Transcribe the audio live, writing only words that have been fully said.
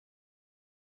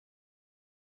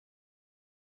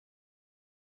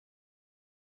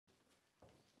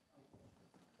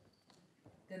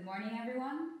Good morning,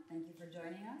 everyone. Thank you for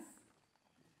joining us.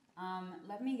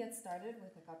 Let me get started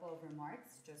with a couple of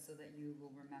remarks, just so that you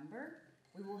will remember.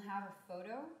 We will have a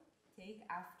photo take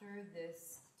after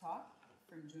this talk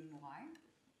from Jun Muai.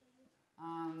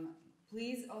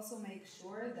 Please also make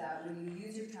sure that when you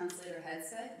use your translator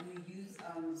headset, you leave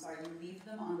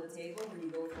them on the table when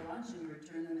you go for lunch and you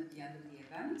return them at the end of the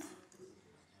event.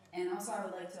 And also, I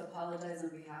would like to apologize on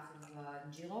behalf of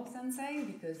Jiro Sensei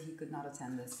because he could not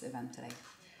attend this event today.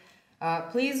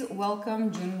 Please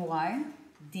welcome Jun Muai,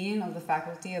 Dean of the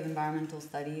Faculty of Environmental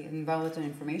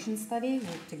Information Study,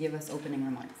 to give us opening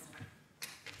remarks.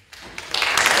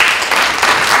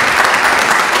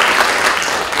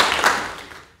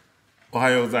 お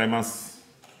はようございます。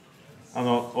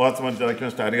お集まりいただきま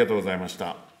してありがとうございまし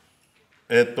た。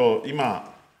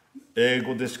今、英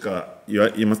語でしか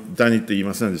何って言い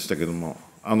ませんでしたけども、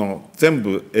全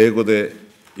部英語で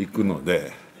行くの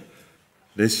で、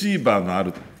レシーバーのあ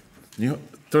る、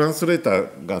トランスレータ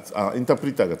ーが、インタープ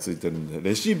リターがついてるんで、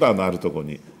レシーバーのあるところ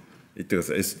に行ってくだ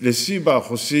さい。レシーバー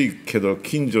欲しいけど、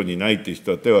近所にないという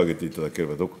人は手を挙げていただけれ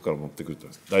ば、どこから持ってくると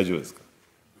思います。大丈夫ですか？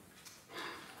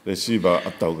レシーバー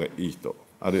あった方がいい人、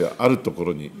あるいはあるとこ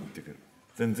ろに行ってくる。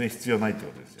全然必要ないって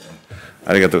ことですよね。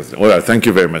ありがとうございます。Well, thank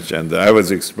you very much. And I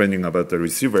was explaining about the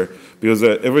receiver because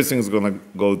everything's going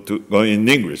to go in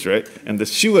English, right? And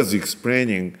she was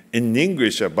explaining in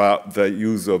English about the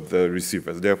use of the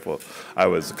receivers. Therefore, I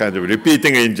was kind of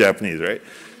repeating in Japanese, right?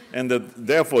 And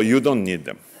therefore, you don't need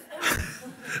them.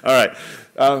 All right.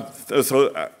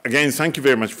 Again, thank you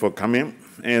very much for coming.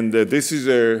 And this is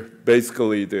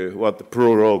basically the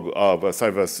prologue of a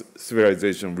cyber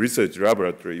civilization research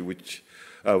laboratory, which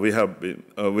we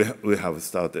have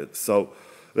started. So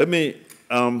let me,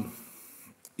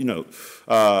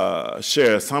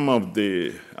 share some of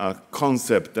the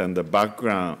concept and the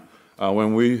background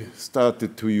when we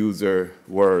started to use the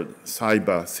word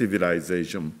cyber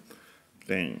civilization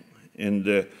thing.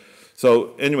 And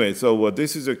so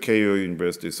this is a Keio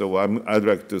University. So I'd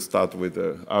like to start with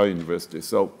our university.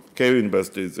 So Keio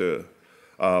University is the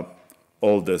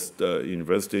oldest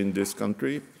university in this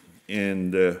country,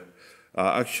 and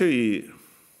actually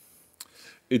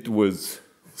it was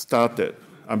founded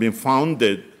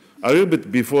a little bit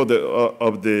before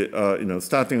the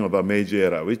starting of a Meiji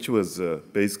era, which was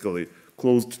basically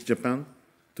closed Japan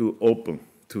to open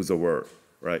to the world,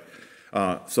 right?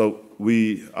 So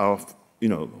our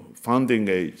founding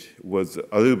age was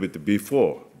a little bit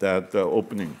before that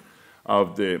opening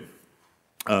of the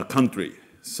country.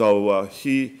 So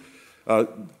he,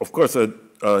 of course, our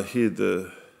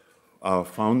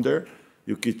founder,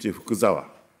 Yukichi Fukuzawa,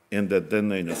 and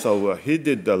then so he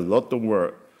did a lot of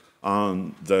work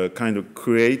on the kind of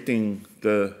creating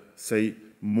the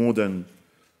modern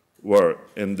world,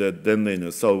 and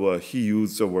then so he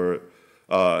used the word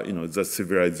the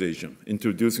civilization,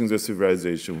 introducing the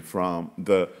civilization from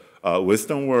the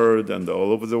Western world and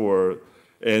all over the world,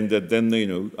 and then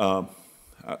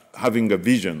having a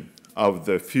vision of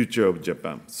the future of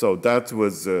Japan. So that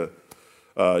was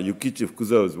Yukichi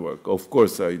Fukuzawa's work. Of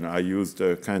course, I used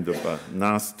kind of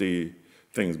nasty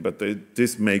things, but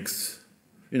this makes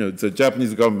the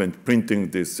Japanese government printing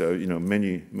this,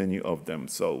 many of them.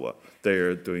 So they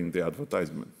are doing the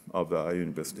advertisement of our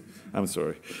university. I'm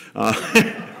sorry.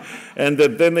 And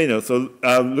then so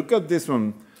look at this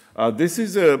one. This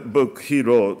is a book he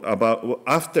wrote about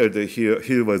after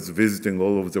he was visiting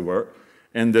all over the world,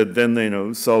 and then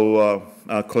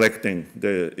collecting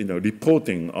the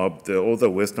reporting of all the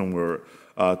Western world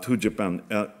to Japan.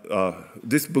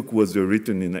 This book was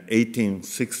written in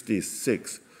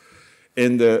 1866,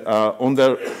 and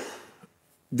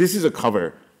this is a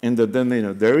cover, and then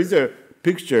there is a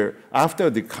picture after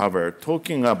the cover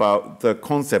talking about the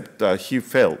concept he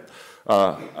felt.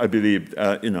 I believe,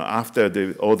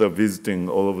 after all the visiting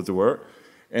all over the world.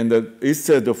 And it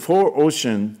said the 4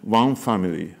 oceans, 1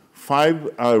 family,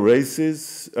 5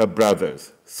 races,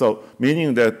 brothers. So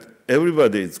meaning that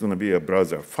everybody is going to be a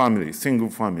brother, family, single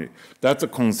family. That's a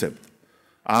concept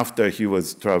after he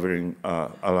was traveling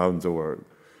around the world.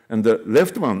 And the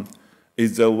left one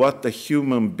is what the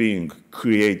human being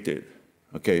created.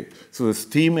 Okay, so the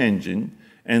steam engine,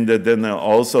 and then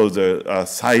also the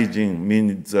Saijin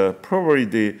means probably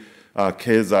the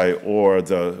Keizai or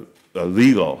the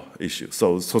legal issue,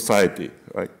 so society,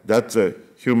 right? That's a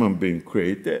human being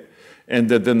created. And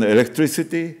then the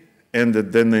electricity, and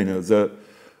then the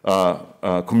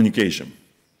communication.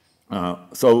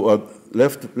 So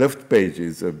left page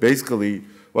is basically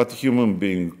what human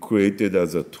being created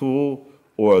as a tool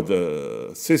or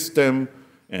the system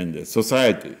and the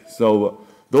society. So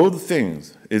those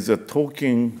things is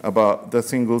talking about the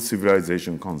single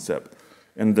civilization concept.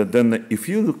 And then if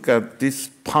you look at this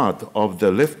part of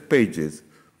the left pages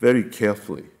very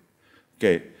carefully,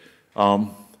 okay,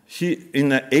 in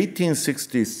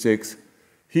 1866,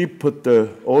 he put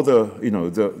all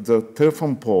the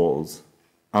telephone poles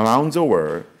around the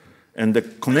world and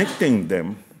connecting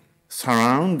them,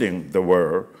 surrounding the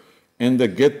world, and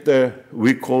get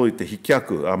we call it the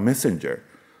hikyaku, a messenger,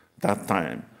 that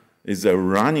time, is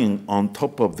running on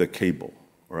top of the cable,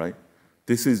 right?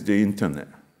 This is the internet,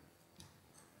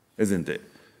 isn't it?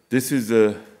 This is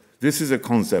a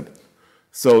concept.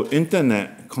 So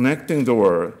internet connecting the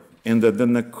world and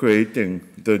then creating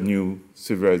the new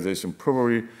civilization.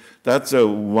 Probably that's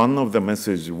one of the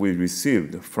messages we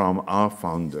received from our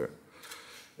founder.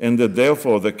 And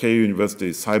therefore, the Keio University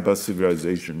Cyber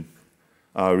Civilization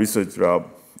Research Lab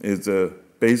is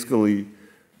basically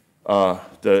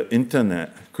the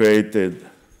internet created,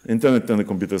 internet and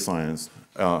computer science,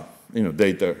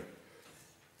 data,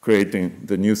 creating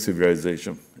the new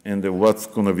civilization. And what's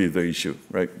going to be the issue,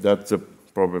 right? That's a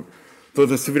problem. So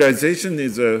the civilization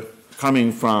is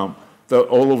coming from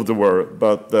all over the world,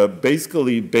 but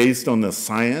basically based on the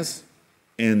science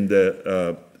and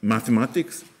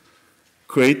mathematics,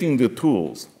 creating the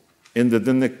tools, and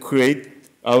then they create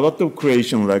a lot of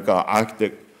creation like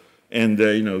architect and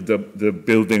the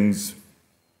buildings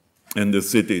and the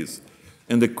cities,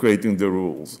 and creating the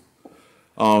rules.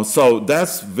 So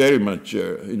that's very much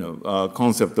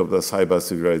concept of the cyber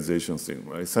civilization thing,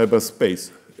 right?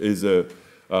 Cyberspace is a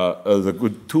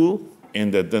good tool,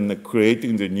 and then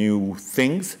creating the new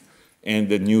things and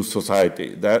the new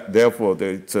society. Therefore,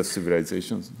 it's a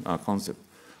civilization concept.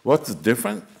 What's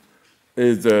different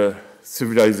is the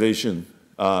civilization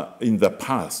in the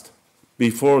past,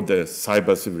 before the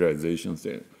cyber civilization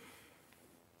thing.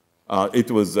 It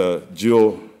was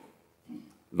geo-located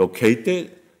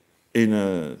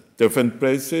in different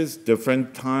places,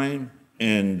 different time,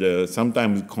 and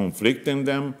sometimes conflicting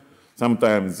them.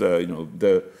 Sometimes,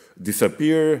 they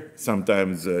disappear.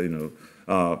 Sometimes,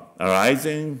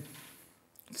 arising.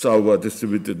 So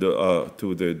distributed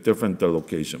to the different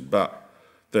location. But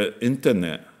the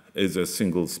internet is a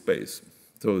single space.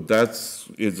 So that's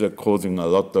causing a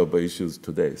lot of issues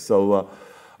today. So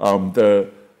the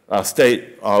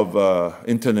state of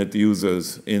internet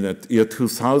users in the year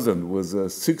 2000 was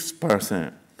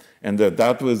 6%. And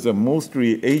that was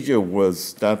mostly Asia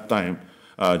was that time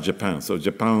Japan. So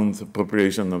Japan's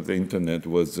population of the internet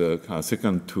was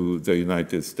second to the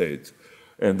United States.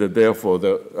 And therefore,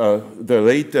 the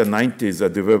late 90s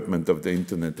development of the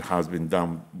internet has been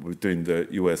done between the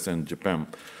US and Japan,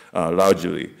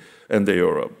 largely, and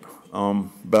Europe.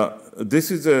 But this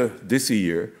is this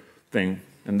year thing,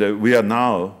 and we are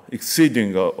now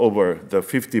exceeding over the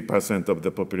 50% of the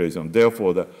population.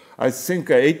 Therefore, I think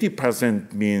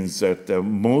 80% means that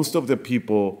most of the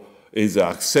people is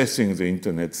accessing the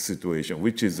internet situation,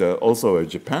 which is also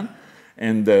Japan,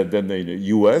 and then the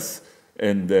US,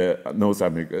 and North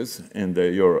Americas, and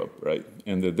Europe, right?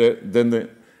 And then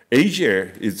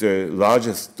Asia is the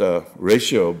largest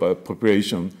ratio by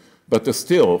population, but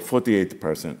still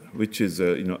 48%, which is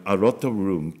a lot of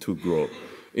room to grow.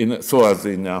 So as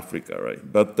in Africa,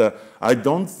 right? But I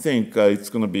don't think it's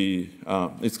going to be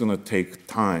it's going to take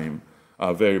time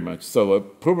very much. So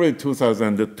probably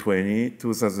 2020,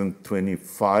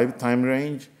 2025 time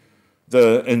range,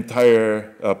 the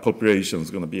entire population is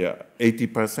going to be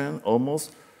 80%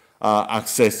 almost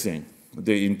accessing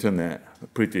the internet,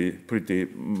 pretty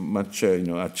much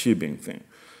achieving thing.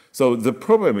 So the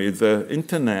problem is the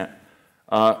internet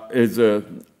is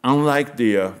unlike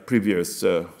the previous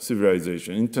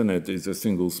civilization. Internet is a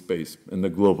single space and a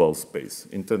global space.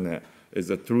 Internet is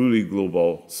a truly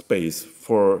global space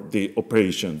for the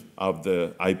operation of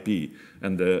the IP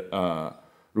and the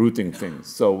routing things.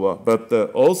 So, but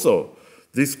also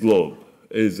this globe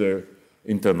is an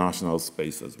international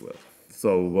space as well.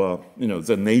 So,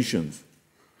 the nations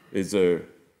is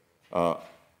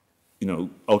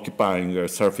occupying a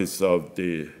surface of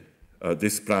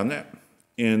this planet,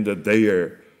 and they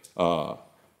are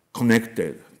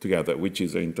connected together, which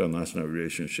is an international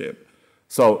relationship.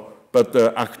 So, but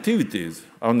the activities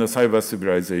on the cyber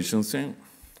civilization thing,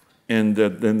 and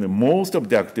then most of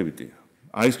the activity,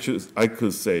 I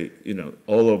could say,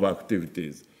 all of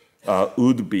activities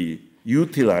would be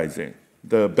utilizing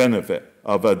the benefit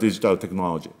of digital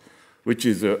technology, which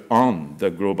is on the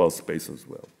global space as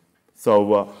well.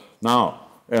 So now,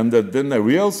 and then the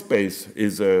real space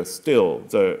is still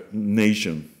the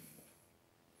nation,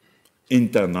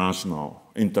 international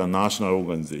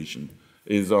organization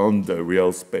is on the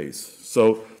real space.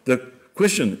 So the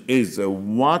question is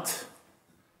what's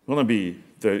going to be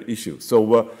the issue?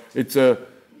 So it's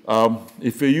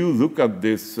if you look at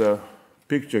this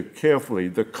picture carefully,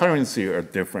 the currency are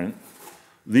different,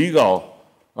 legal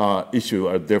issue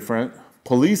are different,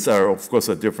 police are, of course,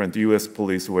 are different, US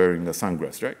police wearing a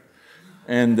sunglass, right?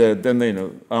 And then,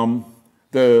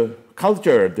 the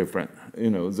culture are different.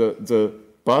 The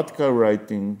vertical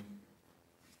writing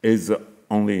is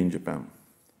only in Japan.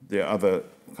 The other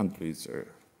countries are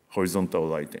horizontal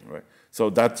writing, right? So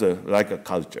that's like a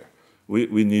culture.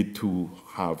 We need to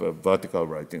have a vertical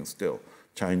writing still.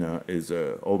 China is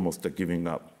almost giving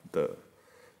up the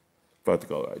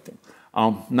vertical writing.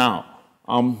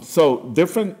 So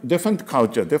different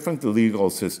culture, different legal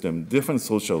system, different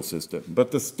social system,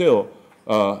 but still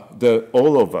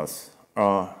all of us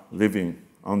are living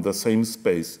on the same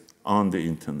space on the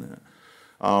internet.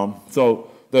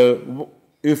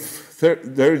 If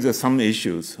there is some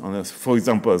issues, for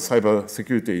example, cyber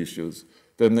security issues,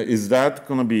 then is that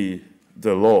going to be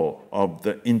the law of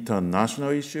the international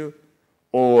issue,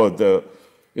 or the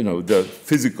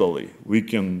physically we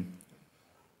can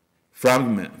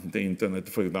fragment the internet,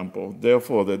 for example?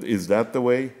 Therefore, is that the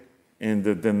way? And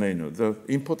then the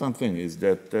important thing is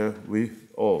that we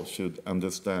all should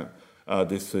understand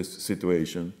this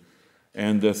situation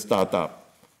and start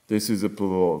up. This is a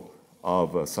prologue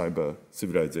of cyber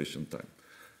civilization time.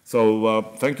 So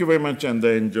thank you very much, and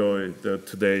enjoy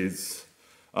today's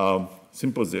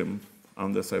symposium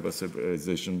on the Cyber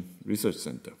Civilization Research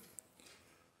Center.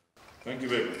 Thank you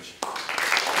very much.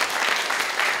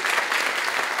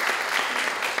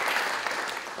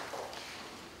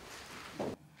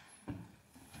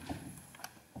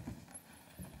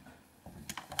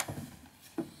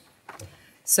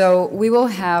 So we will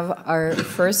have our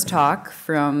first talk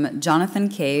from Jonathan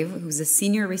Keio, who's a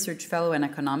senior research fellow in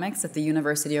economics at the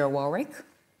University of Warwick.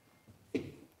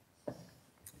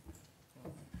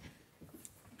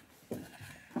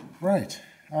 Right.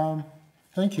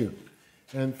 Thank you.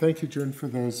 And thank you, Jun, for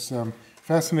those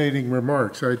fascinating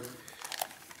remarks.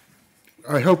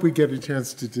 I hope we get a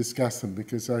chance to discuss them,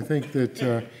 because I think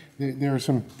that there are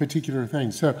some particular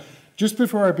things. So just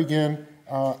before I begin,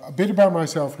 a bit about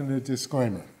myself and a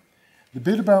disclaimer. The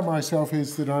bit about myself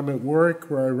is that I'm at Warwick,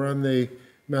 where I run the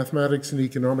Mathematics and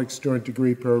Economics Joint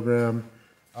Degree Program,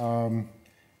 and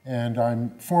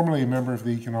I'm formerly a member of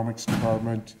the Economics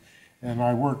Department, and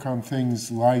I work on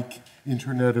things like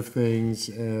Internet of Things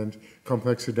and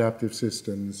complex adaptive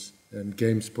systems and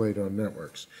games played on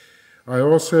networks. I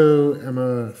also am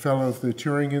a fellow of the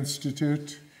Turing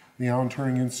Institute. The Alan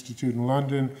Turing Institute in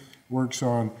London works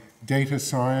on data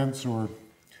science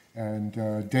and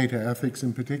data ethics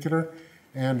in particular,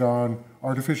 and on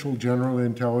artificial general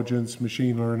intelligence,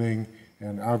 machine learning,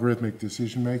 and algorithmic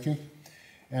decision making.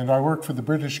 And I work for the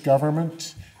British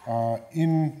government.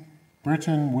 In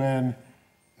Britain, when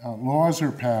laws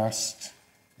are passed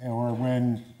or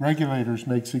when regulators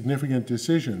make significant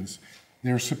decisions,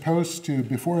 they're supposed to,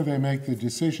 before they make the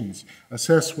decisions,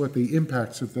 assess what the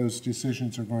impacts of those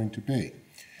decisions are going to be,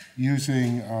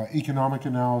 using economic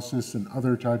analysis and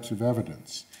other types of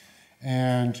evidence.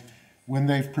 And when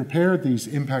they've prepared these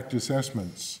impact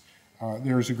assessments,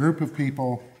 there's a group of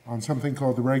people on something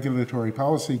called the Regulatory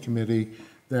Policy Committee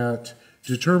that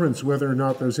determines whether or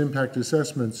not those impact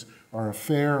assessments are a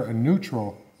fair and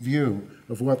neutral view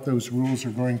of what those rules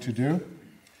are going to do.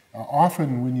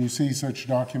 Often when you see such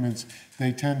documents,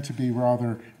 they tend to be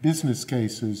rather business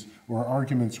cases or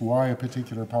arguments why a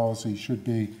particular policy should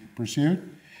be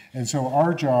pursued. And so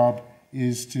our job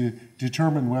is to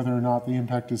determine whether or not the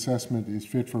impact assessment is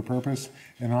fit for purpose,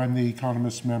 and I'm the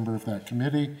economist member of that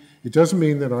committee. It doesn't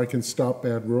mean that I can stop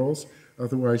bad rules,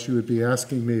 otherwise you would be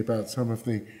asking me about some of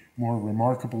the more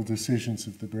remarkable decisions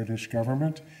of the British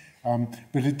government.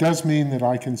 But it does mean that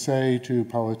I can say to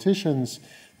politicians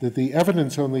that the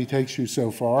evidence only takes you so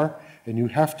far, and you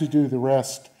have to do the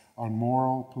rest on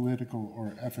moral, political,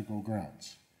 or ethical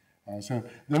grounds. So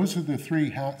those are the three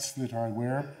hats that I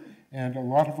wear, and a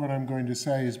lot of what I'm going to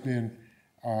say has been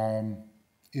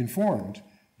informed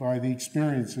by the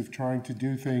experience of trying to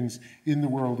do things in the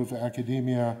world of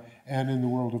academia and in the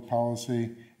world of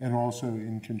policy, and also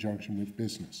in conjunction with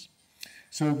business.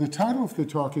 So the title of the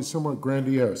talk is somewhat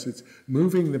grandiose. It's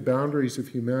Moving the Boundaries of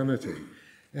Humanity.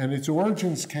 And its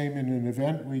origins came in an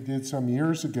event we did some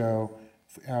years ago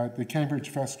at the Cambridge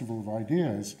Festival of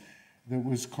Ideas that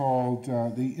was called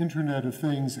The Internet of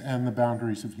Things and the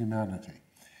Boundaries of Humanity.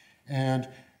 And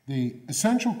the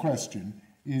essential question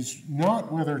is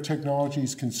not whether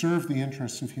technologies can serve the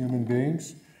interests of human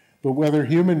beings, but whether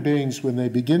human beings, when they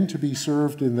begin to be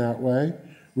served in that way,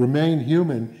 remain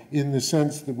human in the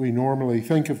sense that we normally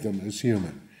think of them as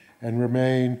human, and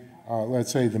remain,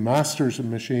 let's say, the masters of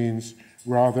machines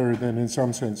rather than in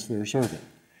some sense their servant.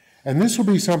 And this will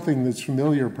be something that's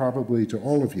familiar probably to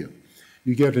all of you.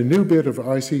 You get a new bit of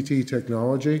ICT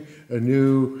technology, a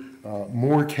new,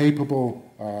 more capable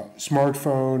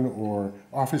smartphone or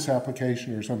office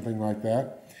application or something like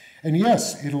that. And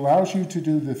yes, it allows you to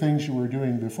do the things you were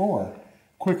doing before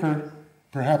quicker,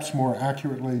 perhaps more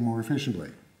accurately, more efficiently.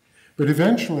 But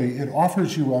eventually, it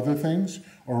offers you other things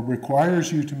or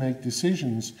requires you to make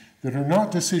decisions that are not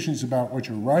decisions about what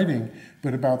you're writing,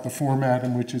 but about the format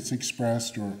in which it's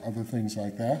expressed or other things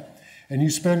like that. And you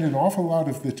spend an awful lot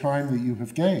of the time that you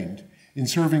have gained in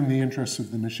serving the interests of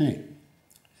the machine.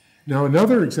 Now,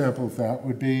 another example of that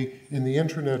would be in the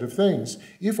Internet of Things.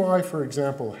 If I, for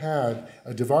example, had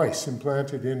a device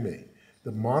implanted in me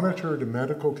that monitored a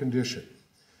medical condition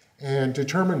and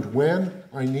determined when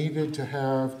I needed to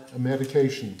have a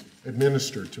medication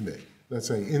administered to me, let's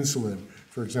say insulin,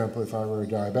 for example, if I were a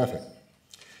diabetic.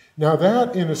 Now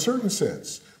that, in a certain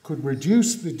sense, could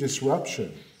reduce the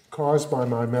disruption caused by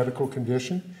my medical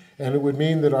condition, and it would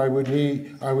mean that I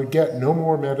would get no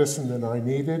more medicine than I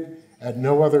needed at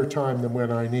no other time than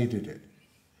when I needed it.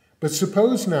 But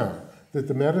suppose now that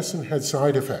the medicine had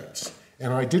side effects,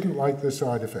 and I didn't like the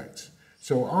side effects.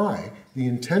 So I, the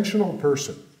intentional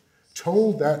person,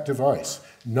 told that device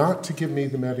not to give me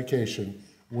the medication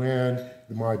when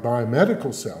my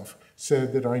biomedical self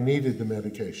said that I needed the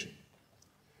medication.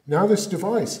 Now this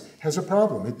device has a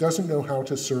problem. It doesn't know how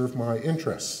to serve my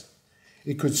interests.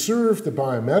 It could serve the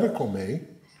biomedical me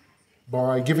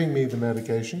by giving me the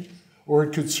medication, or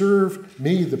it could serve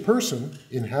me, the person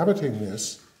inhabiting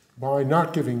this, by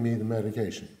not giving me the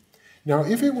medication. Now,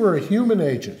 if it were a human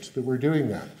agent that were doing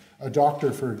that, a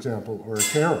doctor, for example, or a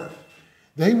carer,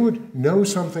 they would know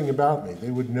something about me.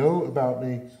 They would know about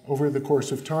me over the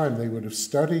course of time. They would have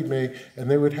studied me,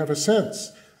 and they would have a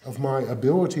sense of my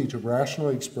ability to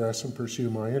rationally express and pursue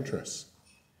my interests.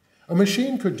 A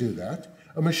machine could do that.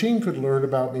 A machine could learn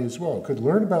about me as well. It could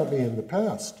learn about me in the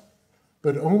past,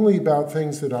 but only about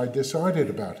things that I decided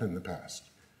about in the past.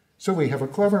 So we have a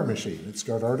clever machine. It's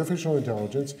got artificial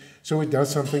intelligence, so it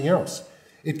does something else.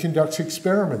 It conducts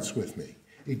experiments with me.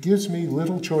 It gives me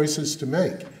little choices to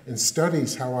make and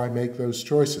studies how I make those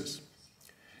choices.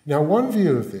 Now, one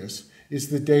view of this is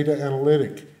the data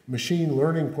analytic, machine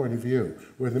learning point of view,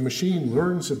 where the machine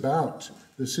learns about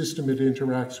the system it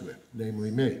interacts with,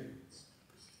 namely me.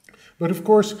 But of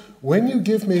course, when you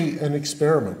give me an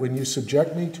experiment, when you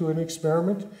subject me to an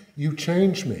experiment, you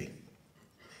change me.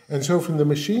 And so from the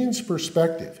machine's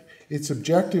perspective, its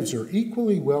objectives are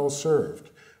equally well served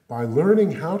by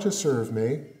learning how to serve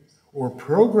me or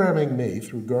programming me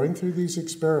through going through these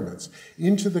experiments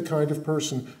into the kind of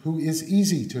person who is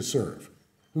easy to serve,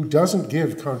 who doesn't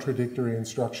give contradictory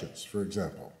instructions, for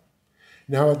example.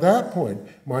 Now at that point,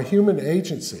 my human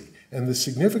agency and the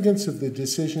significance of the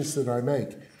decisions that I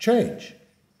make change,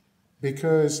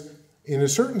 because in a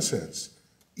certain sense,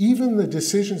 even the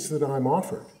decisions that I'm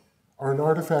offered are an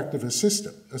artifact of a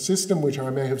system which I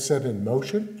may have set in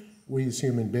motion, we as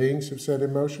human beings have set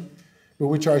in motion, but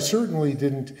which I certainly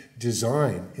didn't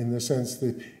design in the sense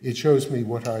that it shows me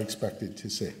what I expected to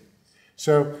see.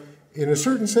 So in a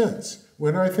certain sense,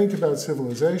 when I think about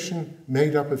civilization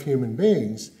made up of human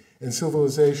beings, and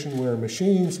civilization where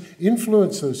machines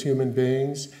influence those human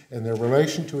beings and their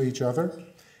relation to each other,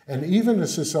 and even a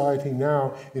society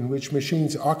now in which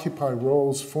machines occupy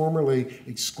roles formerly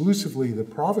exclusively the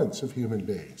province of human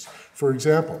beings. For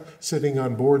example, sitting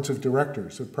on boards of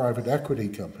directors of private equity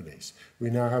companies.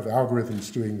 We now have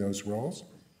algorithms doing those roles.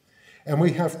 And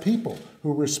we have people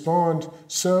who respond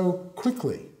so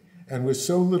quickly and with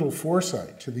so little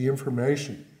foresight to the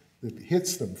information that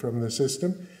hits them from the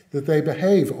system that they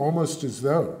behave almost as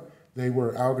though they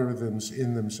were algorithms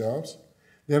in themselves.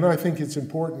 Then I think it's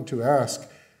important to ask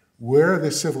where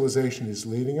this civilization is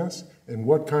leading us and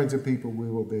what kinds of people we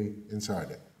will be inside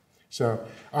it. So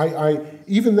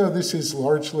even though this is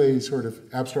largely sort of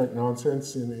abstract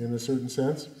nonsense in a certain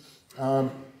sense,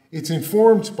 it's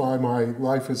informed by my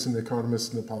life as an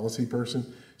economist and a policy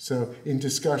person. So in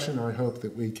discussion, I hope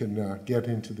that we can get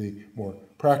into the more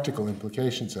practical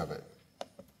implications of it.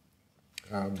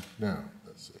 Now,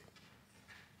 let's see.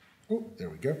 Oh, there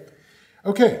we go.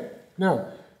 Okay, now,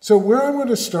 so where I want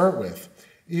to start with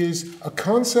is a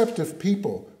concept of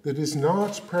people that is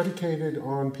not predicated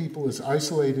on people as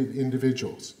isolated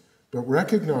individuals, but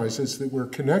recognizes that we're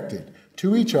connected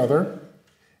to each other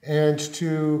and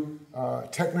to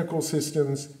technical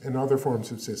systems and other forms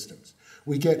of systems.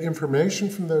 We get information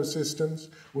from those systems.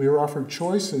 We are offered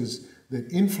choices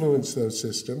that influence those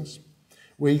systems.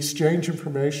 We exchange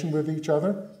information with each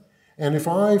other. And if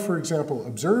I, for example,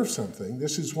 observe something,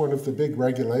 this is one of the big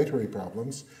regulatory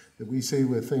problems that we see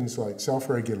with things like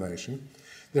self-regulation,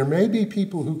 There may be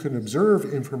people who can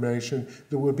observe information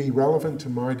that would be relevant to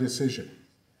my decision.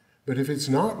 But if it's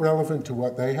not relevant to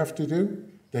what they have to do,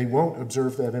 they won't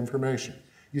observe that information.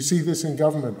 You see this in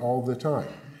government all the time.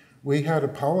 We had a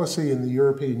policy in the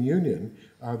European Union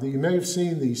that you may have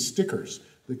seen these stickers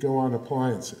that go on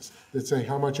appliances that say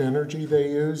how much energy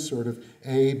they use, sort of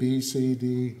A, B, C,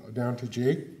 D, down to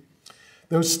G.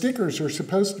 Those stickers are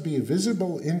supposed to be a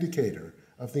visible indicator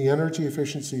of the energy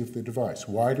efficiency of the device.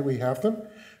 Why do we have them?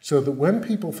 So that when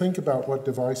people think about what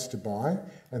device to buy,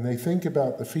 and they think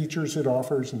about the features it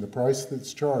offers and the price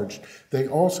that's charged, they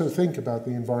also think about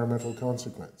the environmental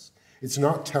consequence. It's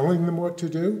not telling them what to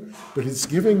do, but it's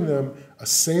giving them a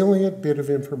salient bit of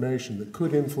information that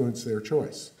could influence their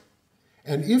choice.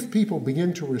 And if people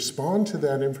begin to respond to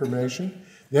that information,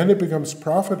 then it becomes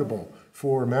profitable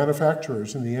for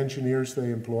manufacturers and the engineers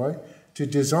they employ to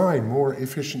design more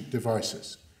efficient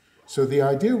devices. So the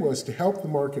idea was to help the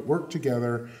market work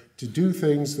together to do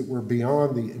things that were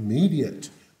beyond the immediate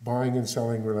buying and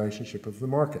selling relationship of the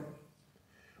market.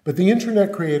 But the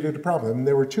internet created a problem, and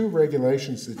there were two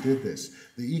regulations that did this.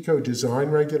 The eco-design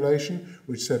regulation,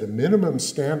 which set a minimum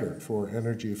standard for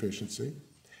energy efficiency,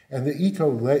 and the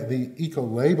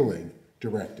eco-labeling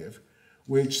directive,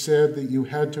 which said that you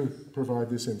had to provide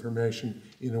this information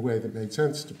in a way that made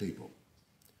sense to people.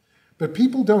 But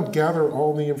people don't gather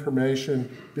all the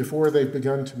information before they've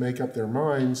begun to make up their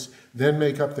minds, then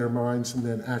make up their minds, and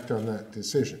then act on that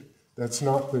decision. That's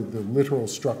not the literal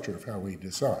structure of how we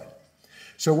decide.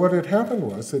 So what had happened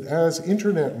was that as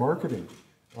internet marketing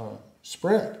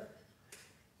spread,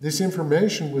 this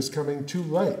information was coming too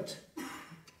late.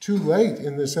 Too late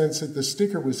in the sense that the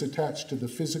sticker was attached to the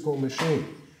physical machine.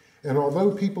 And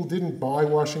although people didn't buy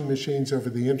washing machines over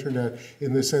the internet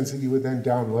in the sense that you would then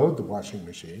download the washing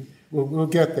machine, we'll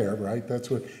get there, right?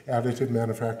 That's what additive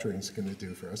manufacturing is going to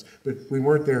do for us. But we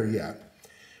weren't there yet.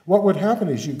 What would happen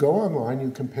is you go online,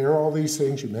 you compare all these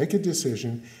things, you make a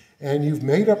decision, and you've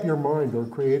made up your mind or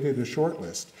created a short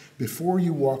list before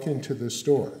you walk into the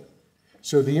store.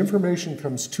 So the information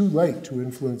comes too late to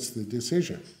influence the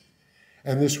decision.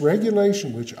 And this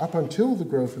regulation, which up until the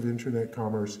growth of internet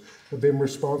commerce have been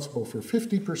responsible for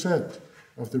 50%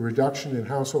 of the reduction in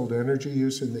household energy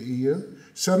use in the EU,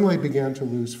 suddenly began to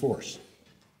lose force.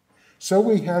 So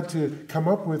we had to come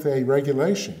up with a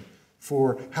regulation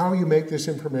for how you make this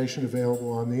information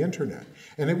available on the internet.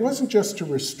 And it wasn't just to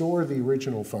restore the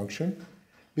original function,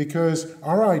 because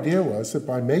our idea was that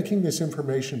by making this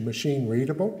information machine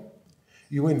readable,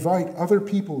 you invite other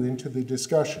people into the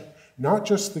discussion. Not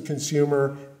just the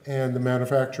consumer and the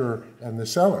manufacturer and the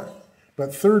seller,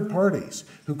 but third parties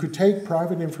who could take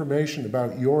private information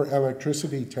about your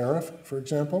electricity tariff, for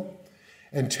example,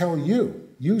 and tell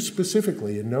you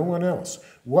specifically and no one else,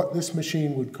 what this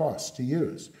machine would cost to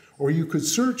use. Or you could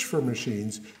search for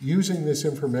machines using this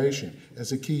information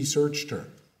as a key search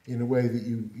term in a way that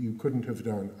you couldn't have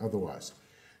done otherwise.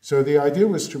 So the idea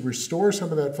was to restore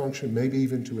some of that function, maybe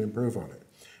even to improve on it.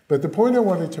 But the point I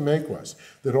wanted to make was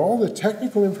that all the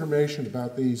technical information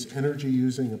about these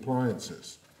energy-using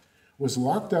appliances was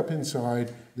locked up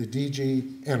inside the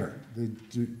DG ENER, the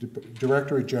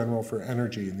Directorate General for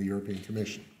Energy in the European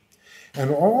Commission.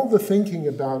 And all the thinking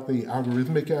about the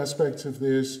algorithmic aspects of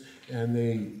this and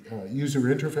the user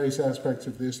interface aspects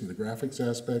of this and the graphics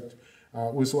aspect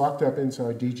was locked up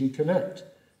inside DG Connect,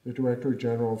 the Directorate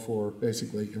General for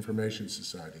basically information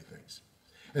society things.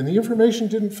 And the information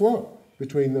didn't flow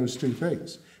between those two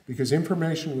things, because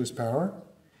information was power,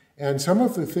 and some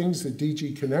of the things that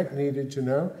DG Connect needed to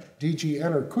know, DG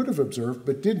ENER could have observed,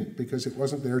 but didn't, because it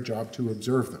wasn't their job to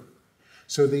observe them.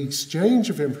 So the exchange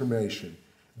of information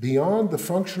beyond the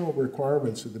functional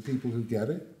requirements of the people who get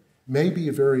it may be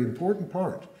a very important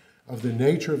part of the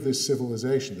nature of this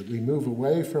civilization, that we move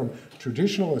away from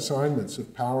traditional assignments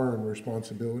of power and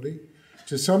responsibility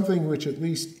to something which, at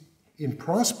least in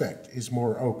prospect, is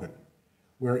more open,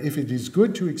 where if it is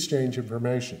good to exchange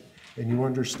information and you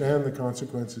understand the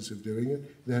consequences of doing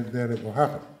it, then it will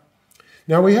happen.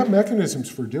 Now, we have mechanisms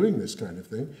for doing this kind of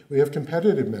thing. We have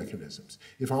competitive mechanisms.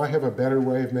 If I have a better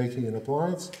way of making an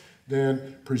appliance,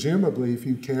 then presumably if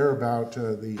you care about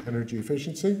the energy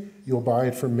efficiency, you'll buy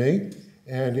it from me,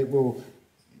 and it will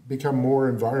become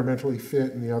more environmentally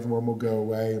fit, and the other one will go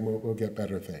away, and we'll get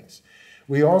better things.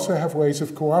 We also have ways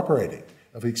of cooperating,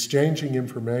 of exchanging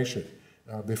information,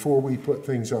 before we put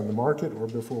things on the market or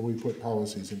before we put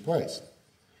policies in place.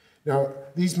 Now,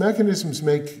 these mechanisms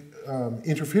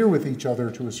interfere with each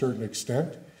other to a certain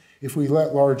extent. If we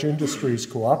let large industries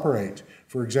cooperate,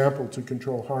 for example, to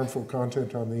control harmful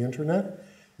content on the internet,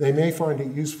 they may find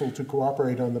it useful to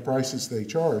cooperate on the prices they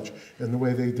charge and the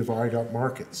way they divide up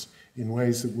markets in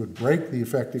ways that would break the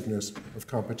effectiveness of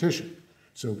competition.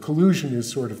 So collusion is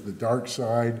sort of the dark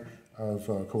side of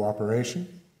cooperation,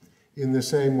 in the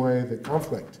same way that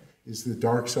conflict is the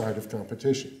dark side of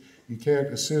competition. You can't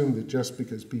assume that just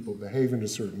because people behave in a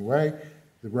certain way,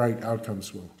 the right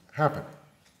outcomes will happen.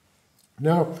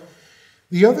 Now,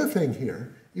 the other thing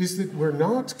here is that we're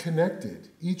not connected,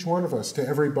 each one of us, to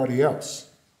everybody else.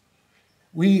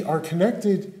 We are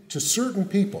connected to certain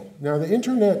people. Now, the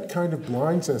internet kind of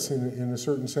blinds us in a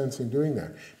certain sense in doing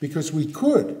that, because we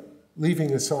could,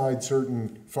 leaving aside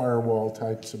certain firewall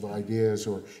types of ideas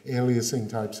or aliasing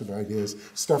types of ideas,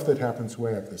 stuff that happens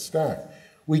way up the stack,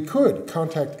 we could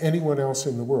contact anyone else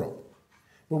in the world.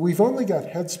 But we've only got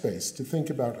headspace to think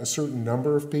about a certain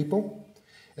number of people,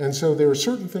 and so there are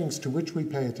certain things to which we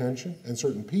pay attention and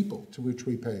certain people to which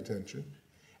we pay attention,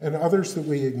 and others that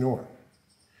we ignore.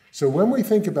 So when we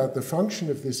think about the function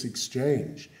of this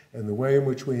exchange and the way in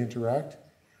which we interact,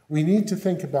 we need to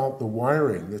think about the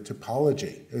wiring, the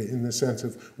topology, in the sense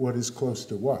of what is close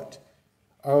to what,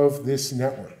 of this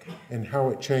network and how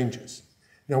it changes.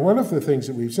 Now, one of the things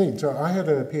that we've seen, so I had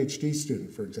a PhD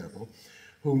student, for example,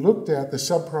 who looked at the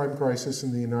subprime crisis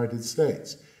in the United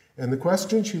States. And the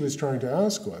question she was trying to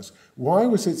ask was, why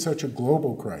was it such a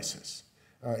global crisis?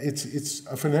 It's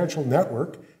a financial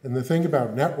network, and the thing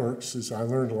about networks, as I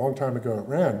learned a long time ago at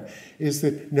RAND, is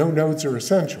that no nodes are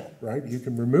essential, right? You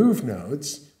can remove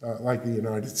nodes, like the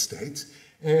United States,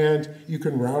 and you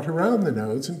can route around the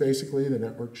nodes, and basically the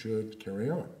network should carry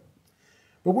on.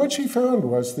 But what she found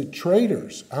was that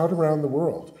traders out around the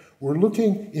world were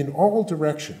looking in all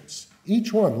directions,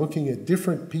 each one looking at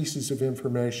different pieces of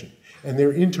information, and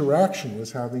their interaction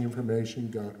was how the information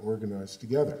got organized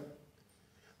together.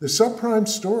 The subprime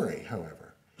story,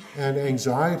 however, and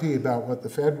anxiety about what the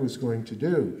Fed was going to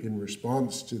do in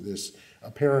response to this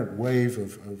apparent wave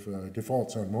of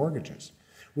defaults on mortgages,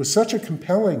 was such a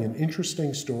compelling and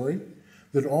interesting story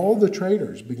that all the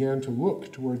traders began to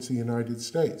look towards the United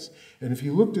States. And if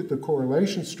you looked at the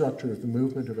correlation structure of the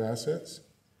movement of assets,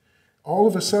 all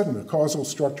of a sudden a causal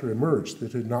structure emerged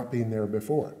that had not been there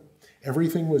before.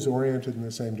 Everything was oriented in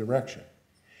the same direction.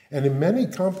 And in many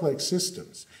complex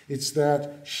systems, it's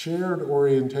that shared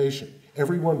orientation,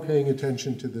 everyone paying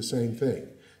attention to the same thing,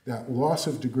 that loss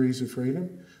of degrees of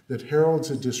freedom that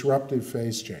heralds a disruptive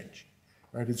phase change.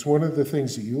 Right? It's one of the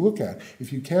things that you look at.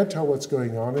 If you can't tell what's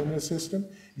going on in a system,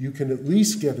 you can at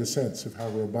least get a sense of how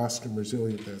robust and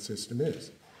resilient that system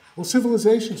is. Well,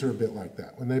 civilizations are a bit like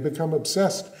that. When they become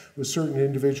obsessed with certain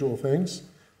individual things,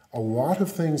 a lot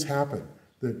of things happen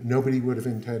that nobody would have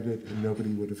intended and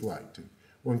nobody would have liked. And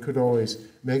one could always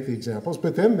make the examples,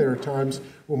 but then there are times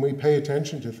when we pay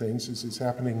attention to things, as is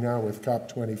happening now with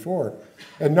COP24,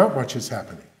 and not much is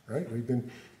happening, right? We've been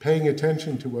paying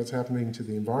attention to what's happening to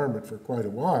the environment for quite a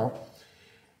while,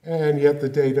 and yet the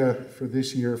data for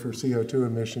this year for CO2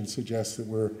 emissions suggests that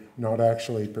we're not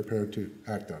actually prepared to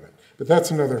act on it. But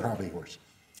that's another hobby horse.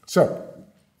 So,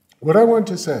 what I want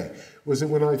to say was that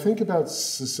when I think about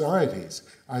societies,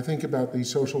 I think about these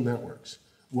social networks,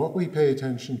 what we pay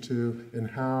attention to and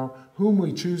how, whom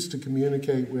we choose to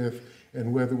communicate with,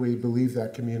 and whether we believe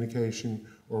that communication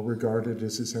or regard it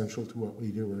as essential to what we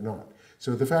do or not.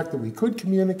 So the fact that we could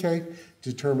communicate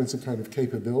determines a kind of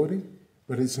capability,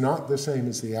 but it's not the same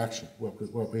as the action,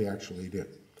 what we actually do.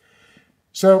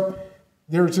 So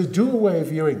there's a dual way of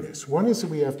viewing this. One is that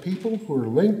we have people who are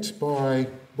linked by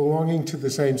belonging to the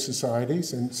same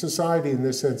societies, and society in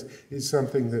this sense is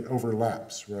something that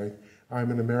overlaps, right? I'm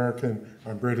an American,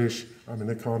 I'm British, I'm an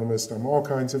economist, I'm all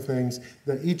kinds of things,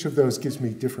 that each of those gives me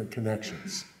different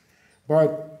connections.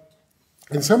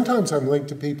 And sometimes I'm linked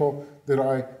to people that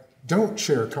I don't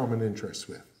share common interests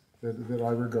with, that I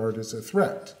regard as a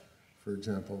threat, for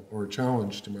example, or a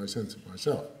challenge to my sense of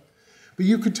myself. But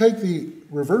you could take the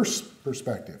reverse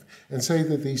perspective and say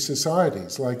that these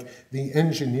societies, like the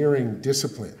engineering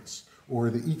disciplines or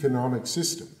the economic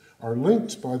system, are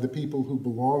linked by the people who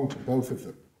belong to both of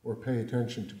them or pay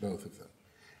attention to both of them.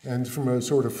 And from a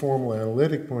sort of formal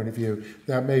analytic point of view,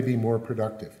 that may be more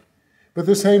productive. But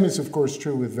the same is, of course,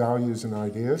 true with values and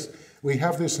ideas. We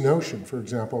have this notion, for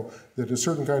example, that a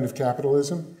certain kind of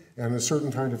capitalism and a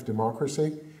certain kind of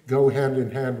democracy go hand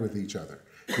in hand with each other,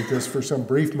 because for some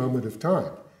brief moment of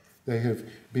time, they have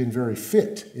been very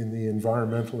fit in the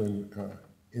environmental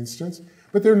instance,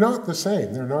 but they're not the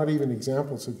same. They're not even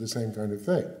examples of the same kind of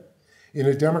thing. In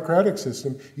a democratic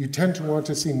system, you tend to want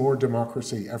to see more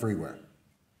democracy everywhere.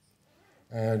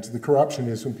 And the corruption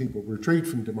is when people retreat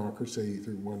from democracy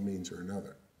through one means or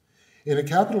another. In a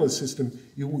capitalist system,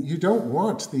 you don't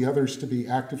want the others to be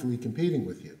actively competing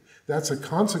with you. That's a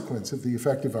consequence of the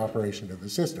effective operation of the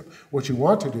system. What you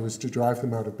want to do is to drive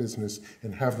them out of business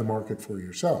and have the market for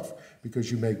yourself,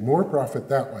 because you make more profit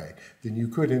that way than you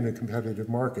could in a competitive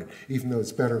market, even though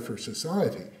it's better for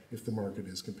society if the market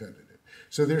is competitive.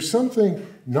 So there's something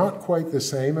not quite the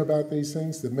same about these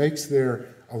things that makes their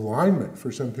alignment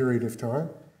for some period of time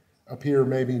appear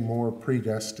maybe more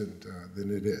predestined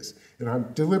than it is. And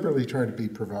I'm deliberately trying to be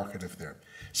provocative there.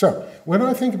 So when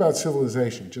I think about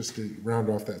civilization, just to round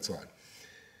off that slide,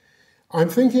 I'm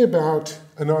thinking about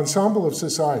an ensemble of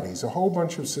societies, a whole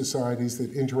bunch of societies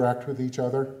that interact with each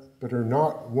other, but are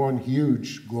not one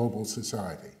huge global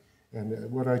society. And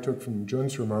what I took from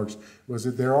Jun's remarks was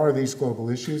that there are these global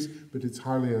issues, but it's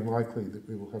highly unlikely that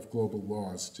we will have global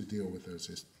laws to deal with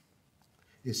those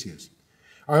issues.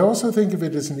 I also think of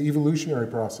it as an evolutionary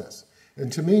process.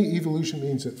 And to me, evolution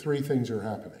means that three things are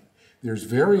happening. There's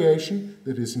variation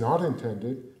that is not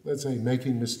intended, let's say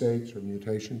making mistakes or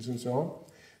mutations and so on.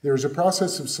 There's a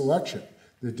process of selection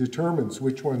that determines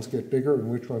which ones get bigger and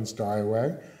which ones die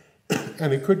away.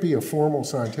 And it could be a formal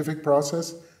scientific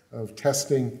process of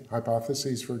testing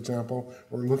hypotheses, for example,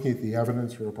 or looking at the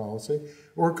evidence for a policy.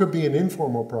 Or it could be an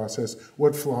informal process,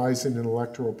 what flies in an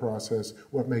electoral process,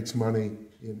 what makes money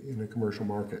in a commercial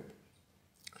market.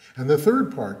 And the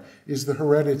third part is the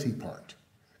heredity part,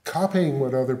 copying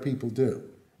what other people do,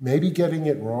 maybe getting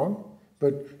it wrong,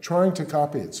 but trying to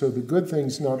copy it. So the good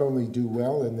things not only do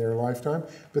well in their lifetime,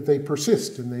 but they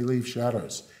persist and they leave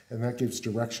shadows, and that gives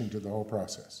direction to the whole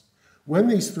process. When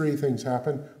these three things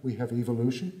happen, we have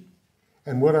evolution.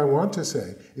 And what I want to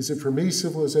say is that for me,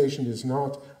 civilization is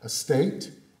not a state,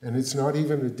 and it's not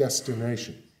even a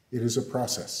destination. It is a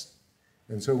process.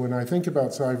 And so when I think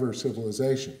about cyber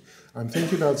civilization, I'm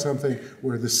thinking about something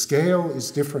where the scale is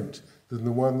different than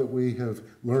the one that we have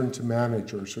learned to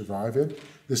manage or survive in.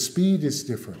 The speed is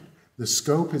different. The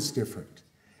scope is different.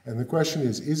 And the question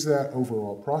is that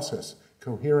overall process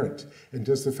coherent? And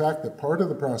does the fact that part of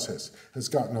the process has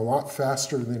gotten a lot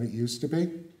faster than it used to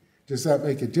be, does that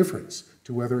make a difference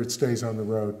to whether it stays on the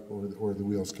road or the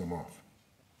wheels come off?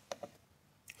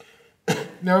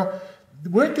 Now,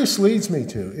 what this leads me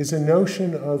to is a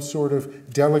notion of sort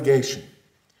of delegation.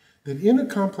 That in a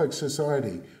complex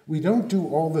society, we don't do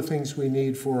all the things we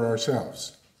need for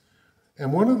ourselves.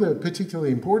 And one of the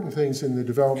particularly important things in the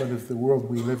development of the world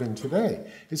we live in today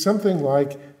is something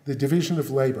like the division of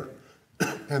labor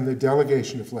and the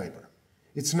delegation of labor.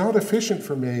 It's not efficient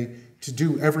for me to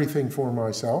do everything for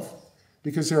myself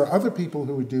because there are other people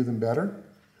who would do them better,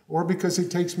 or because it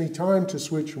takes me time to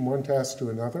switch from one task to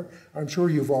another. I'm sure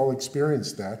you've all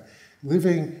experienced that.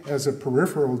 Living as a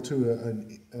peripheral to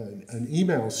an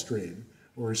email stream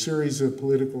or a series of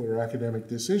political or academic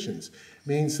decisions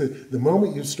means that the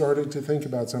moment you started to think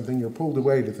about something, you're pulled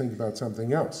away to think about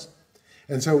something else.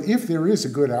 And so if there is a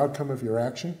good outcome of your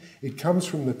action, it comes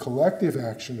from the collective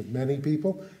action of many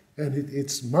people, and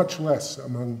it's much less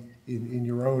in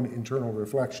your own internal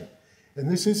reflection. And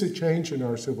this is a change in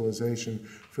our civilization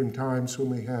from times when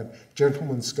we had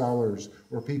gentlemen scholars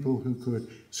or people who could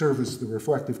serve as the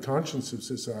reflective conscience of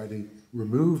society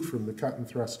removed from the cut and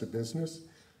thrust of business,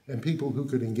 and people who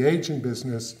could engage in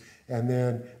business, and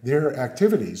then their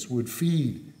activities would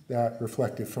feed that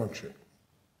reflective function.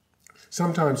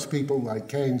 Sometimes people like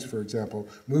Keynes, for example,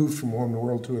 moved from one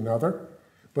world to another,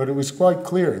 but it was quite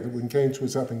clear that when Keynes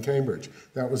was up in Cambridge,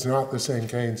 that was not the same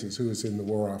Keynes as who was in the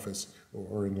War Office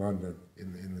or in London,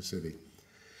 in the city.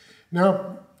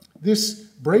 Now, this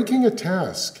breaking a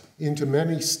task into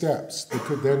many steps that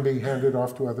could then be handed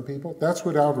off to other people, that's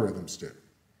what algorithms do.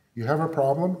 You have a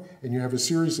problem, and you have a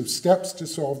series of steps to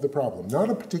solve the problem. Not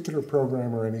a particular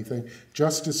program or anything,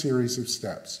 just a series of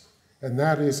steps. And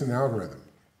that is an algorithm.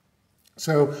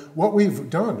 So what we've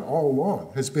done all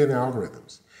along has been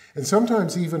algorithms. And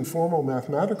sometimes even formal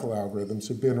mathematical algorithms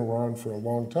have been around for a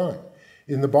long time.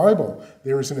 In the Bible,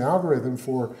 there is an algorithm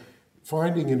for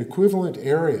finding an equivalent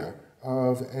area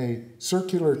of a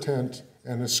circular tent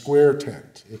and a square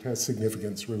tent. It has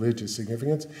significance, religious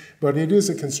significance, but it is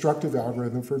a constructive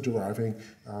algorithm for deriving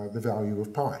the value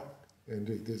of pi.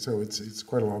 And so it's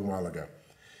quite a long while ago.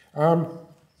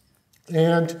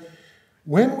 And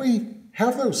when we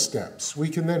have those steps, we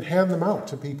can then hand them out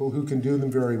to people who can do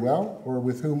them very well or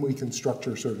with whom we can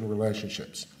structure certain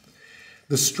relationships.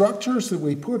 The structures that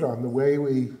we put on the way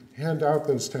we hand out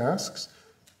those tasks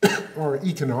are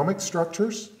economic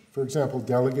structures, for example,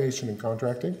 delegation and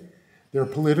contracting. They're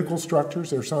political structures,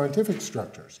 they're scientific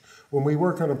structures. When we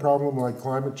work on a problem like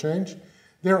climate change,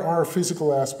 there are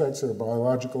physical aspects, there are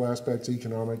biological aspects,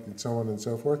 economic, and so on and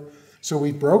so forth. So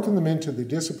we've broken them into the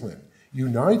discipline,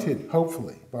 united,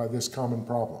 hopefully, by this common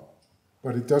problem.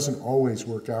 But it doesn't always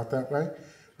work out that way.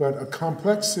 But a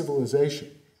complex civilization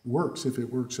works, if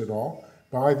it works at all,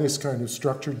 by this kind of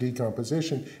structured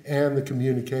decomposition and the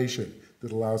communication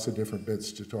that allows the different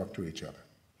bits to talk to each other.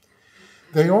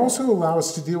 They also allow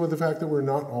us to deal with the fact that we're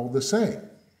not all the same.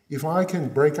 If I can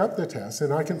break up the tasks,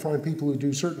 then I can find people who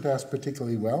do certain tasks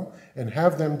particularly well and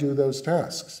have them do those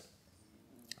tasks.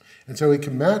 And so we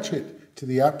can match it to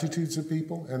the aptitudes of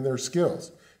people and their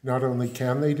skills. Not only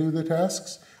can they do the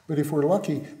tasks, but if we're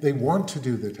lucky, they want to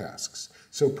do the tasks.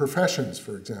 So professions,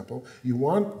 for example, you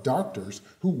want doctors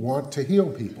who want to heal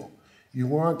people. You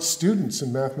want students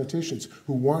and mathematicians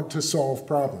who want to solve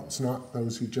problems, not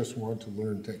those who just want to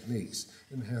learn techniques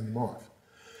and hand them off.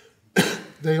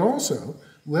 They also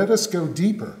let us go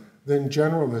deeper than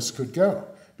generalists could go.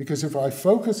 Because if I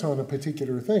focus on a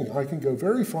particular thing, I can go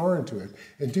very far into it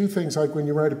and do things like when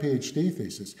you write a PhD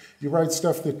thesis, you write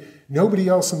stuff that nobody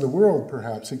else in the world,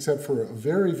 perhaps, except for a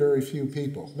very, very few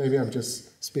people, maybe I'm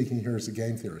just speaking here as a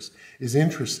game theorist, is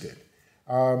interested.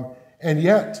 And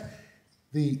yet,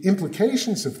 the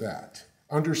implications of that,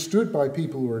 understood by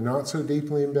people who are not so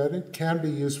deeply embedded, can be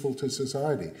useful to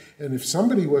society. And if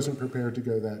somebody wasn't prepared to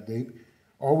go that deep,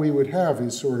 all we would have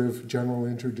is sort of general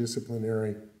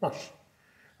interdisciplinary mush.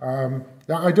 Now,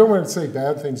 I don't want to say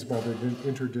bad things about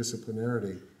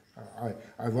interdisciplinarity.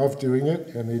 I love doing it,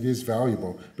 and it is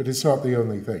valuable, but it's not the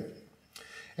only thing.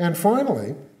 And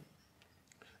finally,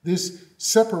 this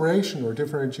separation or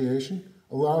differentiation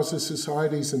allows the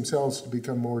societies themselves to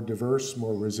become more diverse,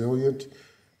 more resilient,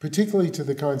 particularly to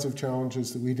the kinds of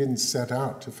challenges that we didn't set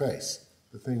out to face,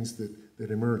 the things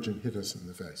that emerge and hit us in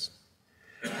the face.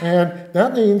 And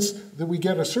that means that we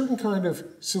get a certain kind of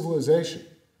civilization,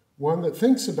 one that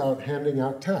thinks about handing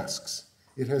out tasks.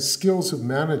 It has skills of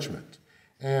management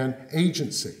and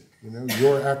agency. You know,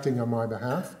 you're acting on my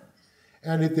behalf.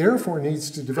 And it therefore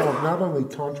needs to develop not only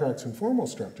contracts and formal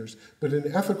structures, but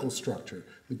an ethical structure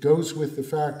that goes with the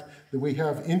fact that we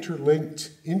have interlinked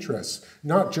interests,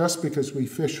 not just because we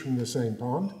fish from the same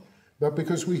pond, but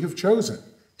because we have chosen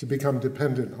to become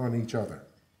dependent on each other.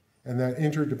 And that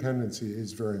interdependency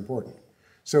is very important.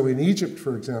 So in Egypt,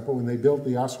 for example, when they built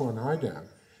the Aswan High Dam,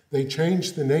 they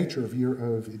changed the nature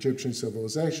of Egyptian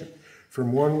civilization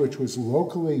from one which was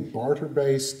locally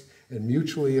barter-based and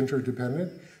mutually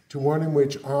interdependent to one in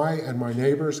which I and my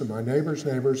neighbors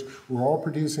neighbors were all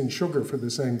producing sugar for the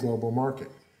same global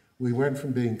market. We went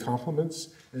from being complements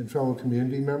and fellow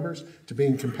community members to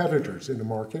being competitors in a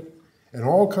market, and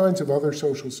all kinds of other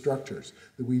social structures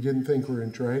that we didn't think were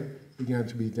in train began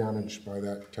to be damaged by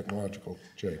that technological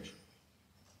change.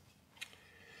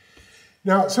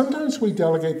 Now, sometimes we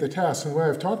delegate the tasks, and the way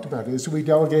I've talked about it is we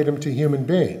delegate them to human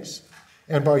beings.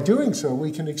 And by doing so, we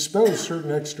can expose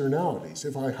certain externalities.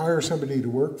 If I hire somebody to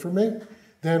work for me,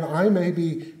 then I may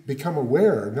become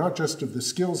aware not just of the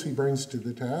skills he brings to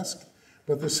the task,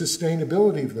 but the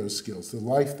sustainability of those skills, the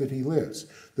life that he lives.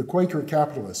 The Quaker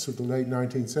capitalists of the late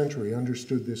 19th century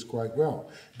understood this quite well.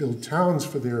 Built towns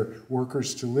for their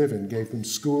workers to live in, gave them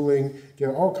schooling, gave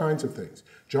all kinds of things.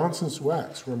 Johnson's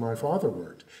Wax, where my father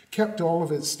worked, kept all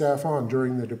of its staff on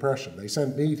during the Depression. They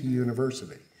sent me to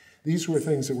university. These were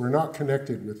things that were not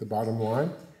connected with the bottom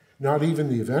line, not even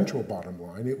the eventual bottom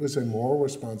line. It was a moral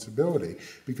responsibility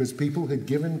because people had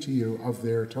given to you of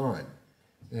their time,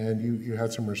 and you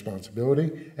had some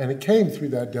responsibility, and it came through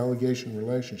that delegation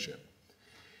relationship.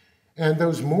 And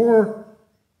those more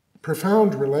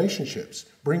profound relationships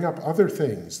bring up other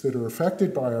things that are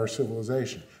affected by our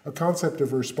civilization, a concept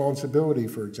of responsibility,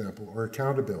 for example, or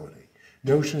accountability,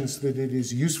 notions that it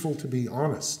is useful to be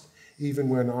honest, even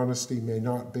when honesty may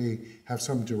not have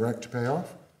some direct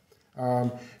payoff.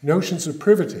 Notions of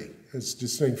privity as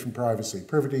distinct from privacy.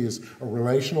 Privity is a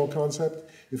relational concept.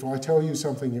 If I tell you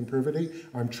something in privity,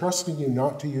 I'm trusting you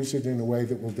not to use it in a way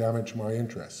that will damage my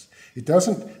interests. It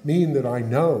doesn't mean that I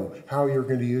know how you're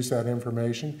going to use that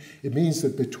information. It means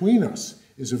that between us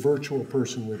is a virtual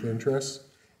person with interests,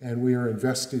 and we are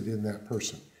invested in that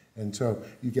person. And so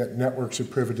you get networks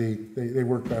of privity. They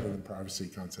work better than privacy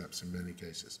concepts in many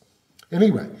cases.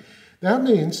 Anyway, that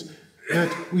means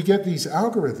that we get these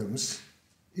algorithms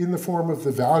in the form of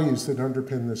the values that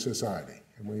underpin the society.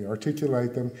 And we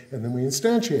articulate them, and then we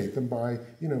instantiate them by,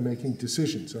 making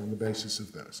decisions on the basis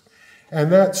of those.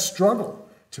 And that struggle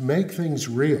to make things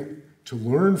real, to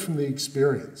learn from the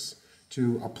experience,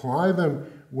 to apply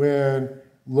them when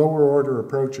lower order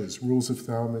approaches, rules of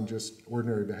thumb and just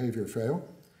ordinary behavior fail,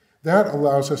 that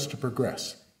allows us to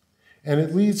progress. And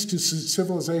it leads to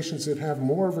civilizations that have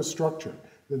more of a structure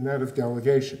than that of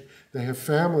delegation. They have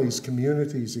families,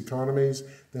 communities, economies.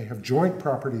 They have joint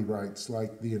property rights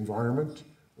like the environment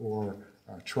or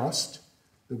trust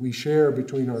that we share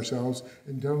between ourselves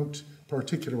and don't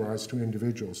particularized to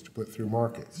individuals to put through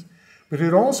markets. But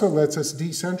it also lets us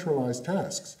decentralize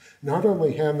tasks, not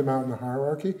only hand them out in a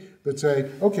hierarchy, but say,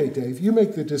 okay, Dave, you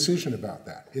make the decision about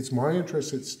that. It's my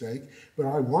interest at stake, but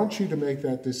I want you to make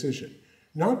that decision.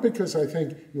 Not because I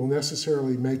think you'll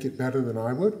necessarily make it better than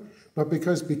I would, but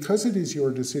because it is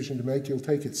your decision to make, you'll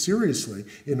take it seriously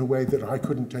in a way that I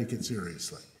couldn't take it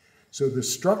seriously. So the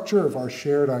structure of our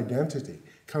shared identity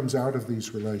comes out of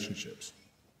these relationships.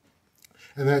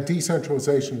 And that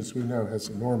decentralization, as we know, has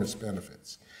enormous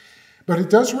benefits. But it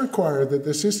does require that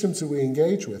the systems that we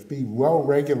engage with be well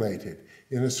regulated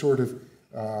in a sort of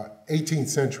 18th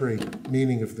century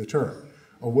meaning of the term.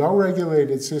 A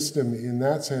well-regulated system in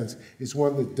that sense is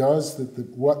one that does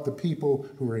what the people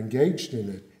who are engaged in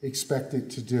it expect it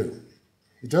to do.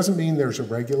 It doesn't mean there's a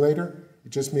regulator,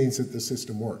 it just means that the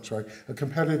system works, right? A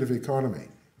competitive economy,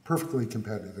 a perfectly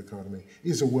competitive economy,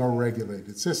 is a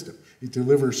well-regulated system. It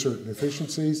delivers certain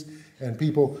efficiencies, and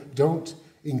people don't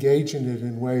engage in it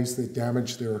in ways that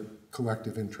damage their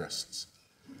collective interests.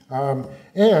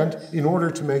 And in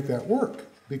order to make that work,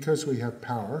 because we have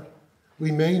power,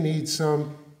 we may need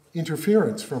some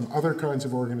interference from other kinds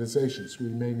of organizations. We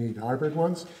may need hybrid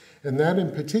ones, and that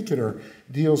in particular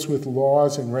deals with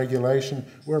laws and regulation,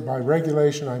 where by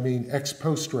regulation I mean ex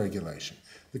post regulation,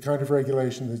 the kind of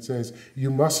regulation that says you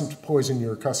mustn't poison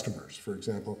your customers, for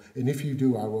example, and if you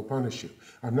do, I will punish you.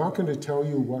 I'm not going to tell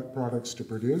you what products to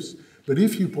produce, but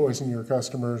if you poison your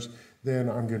customers, then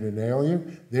I'm going to nail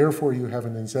you. Therefore, you have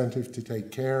an incentive to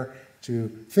take care, to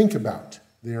think about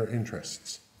their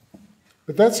interests.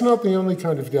 But that's not the only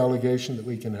kind of delegation that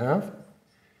we can have.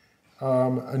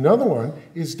 Another one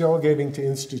is delegating to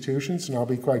institutions, and I'll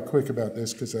be quite quick about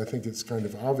this because I think it's kind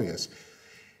of obvious.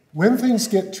 When things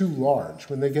get too large,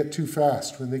 when they get too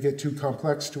fast, when they get too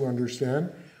complex to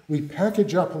understand, we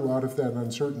package up a lot of that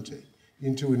uncertainty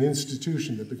into an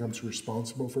institution that becomes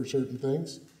responsible for certain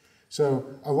things. So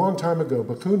a long time ago,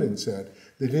 Bakunin said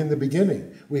that in the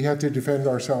beginning, we had to defend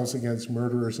ourselves against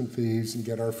murderers and thieves and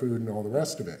get our food and all the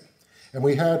rest of it. And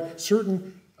we had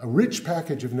a rich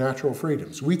package of natural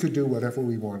freedoms. We could do whatever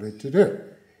we wanted to do,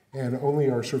 and only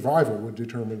our survival would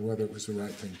determine whether it was the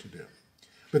right thing to do.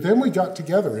 But then we got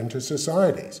together into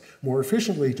societies more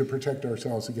efficiently to protect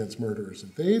ourselves against murderers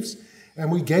and thieves,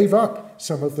 and we gave up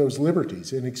some of those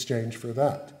liberties in exchange for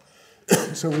that.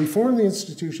 So we formed the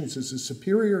institutions as a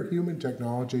superior human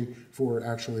technology for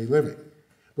actually living.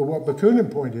 But what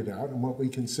Bakunin pointed out, and what we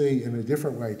can see in a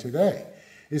different way today,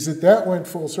 is that that went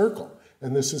full circle,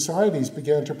 and the societies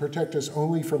began to protect us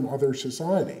only from other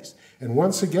societies. And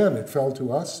once again, it fell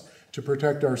to us to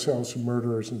protect ourselves from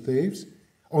murderers and thieves,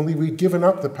 only we'd given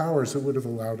up the powers that would have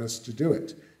allowed us to do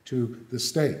it to the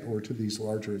state or to these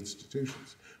larger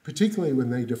institutions, particularly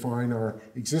when they define our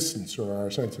existence or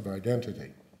our sense of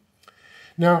identity.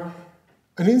 Now,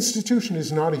 an institution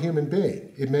is not a human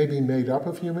being. It may be made up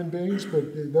of human beings,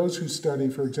 but those who study,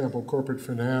 for example, corporate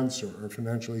finance or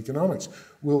financial economics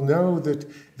will know that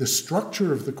the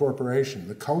structure of the corporation,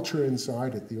 the culture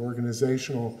inside it, the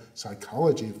organizational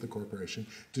psychology of the corporation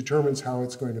determines how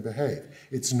it's going to behave.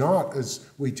 It's not, as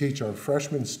we teach our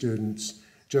freshman students,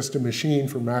 just a machine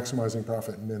for maximizing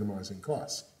profit and minimizing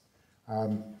costs.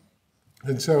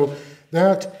 And so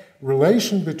that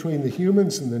relation between the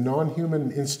humans and the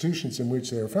non-human institutions in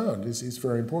which they are found is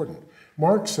very important.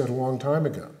 Marx said a long time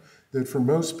ago that for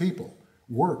most people,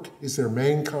 work is their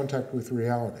main contact with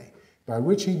reality, by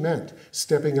which he meant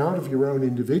stepping out of your own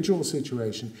individual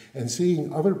situation and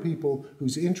seeing other people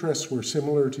whose interests were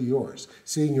similar to yours,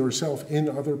 seeing yourself in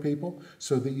other people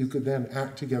so that you could then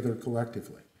act together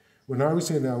collectively. When I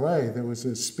was in LA, there was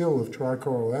a spill of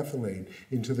trichloroethylene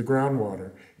into the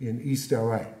groundwater in East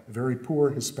LA, a very poor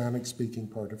Hispanic-speaking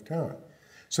part of town.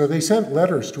 So they sent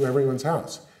letters to everyone's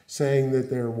house saying that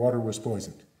their water was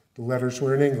poisoned. The letters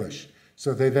were in English,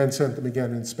 so they then sent them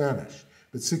again in Spanish.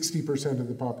 But 60% of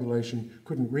the population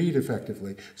couldn't read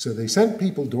effectively, so they sent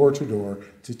people door to door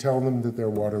to tell them that their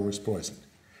water was poisoned.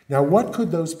 Now, what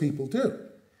could those people do?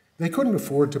 They couldn't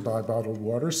afford to buy bottled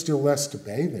water, still less to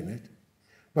bathe in it.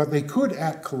 But they could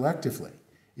act collectively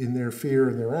in their fear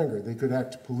and their anger. They could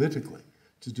act politically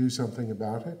to do something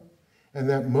about it. And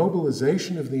that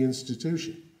mobilization of the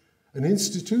institution, an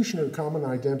institution or common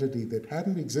identity that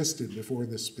hadn't existed before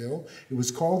the spill, it was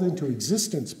called into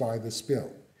existence by the spill.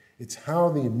 It's how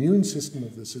the immune system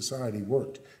of the society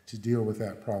worked to deal with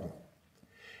that problem.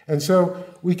 And so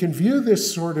we can view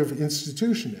this sort of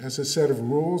institution as a set of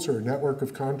rules or a network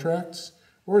of contracts,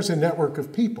 or as a network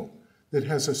of people that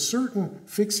has a certain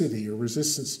fixity or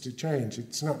resistance to change.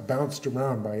 It's not bounced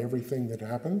around by everything that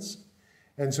happens.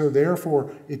 And so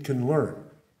therefore, it can learn.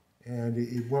 And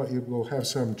it will have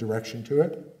some direction to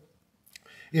it.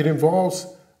 It involves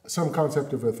some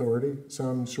concept of authority,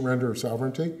 some surrender of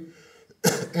sovereignty.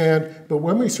 But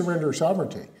when we surrender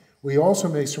sovereignty, we also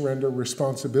may surrender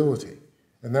responsibility.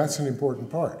 And that's an important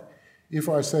part. If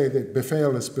I say that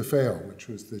Befehl ist Befehl, which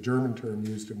was the German term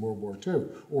used in World War II,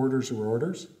 orders are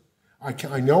orders,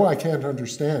 I know I can't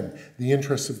understand the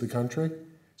interests of the country,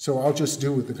 so I'll just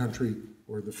do what the country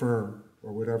or the firm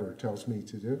or whatever tells me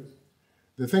to do.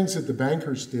 The things that the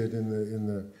bankers did in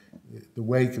the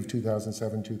wake of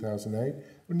 2007, 2008,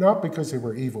 were not because they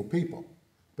were evil people,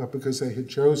 but because they had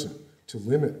chosen to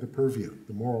limit the purview,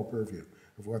 the moral purview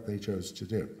of what they chose to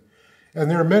do. And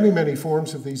there are many, many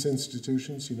forms of these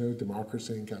institutions, you know,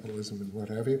 democracy and capitalism and what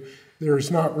have you. There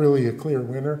is not really a clear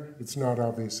winner. It's not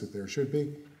obvious that there should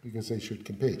be, because they should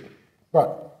compete.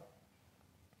 But,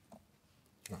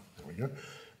 oh, there we go.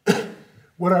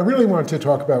 What I really wanted to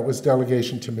talk about was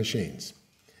delegation to machines.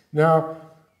 Now,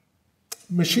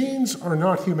 machines are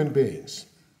not human beings.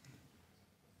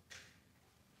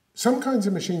 Some kinds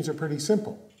of machines are pretty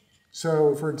simple.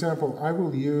 So, for example, I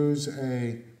will use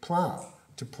a plow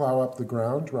to plow up the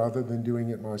ground rather than doing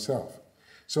it myself.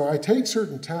 So I take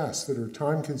certain tasks that are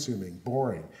time-consuming,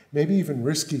 boring, maybe even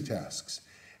risky tasks,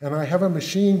 and I have a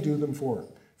machine do them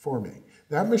for me.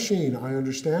 That machine, I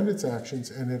understand its actions,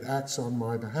 and it acts on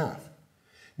my behalf.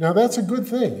 Now, that's a good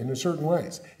thing in certain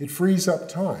ways. It frees up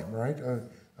time, right?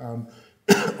 A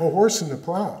horse and a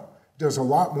plow does a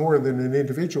lot more than an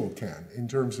individual can in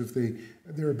terms of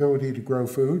their ability to grow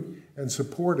food and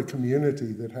support a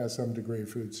community that has some degree of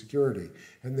food security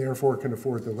and therefore can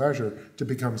afford the leisure to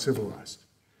become civilized.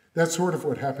 That's sort of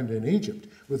what happened in Egypt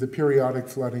with the periodic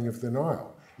flooding of the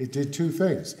Nile. It did two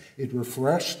things. It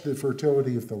refreshed the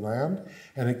fertility of the land,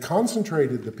 and it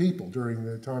concentrated the people during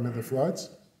the time of the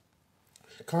floods,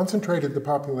 concentrated the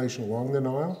population along the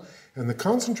Nile, and the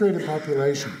concentrated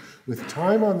population with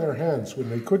time on their hands when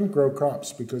they couldn't grow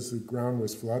crops because the ground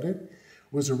was flooded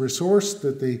was a resource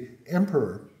that the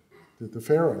emperor, that the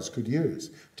pharaohs could use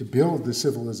to build the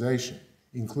civilization,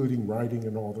 including writing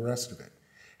and all the rest of it.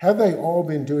 Had they all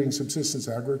been doing subsistence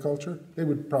agriculture, they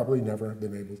would probably never have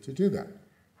been able to do that.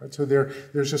 Right? So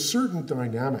there's a certain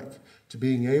dynamic to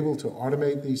being able to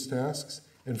automate these tasks,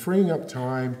 and freeing up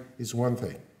time is one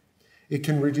thing. It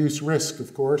can reduce risk,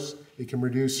 of course. It can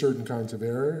reduce certain kinds of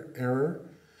error,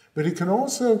 but it can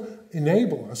also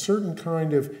enable a certain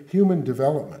kind of human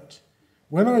development.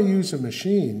 When I use a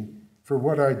machine for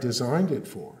what I designed it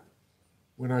for,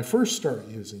 when I first start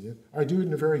using it, I do it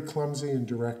in a very clumsy and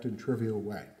direct and trivial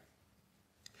way.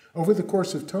 Over the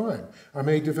course of time, I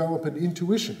may develop an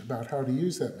intuition about how to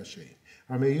use that machine.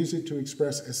 I may use it to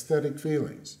express aesthetic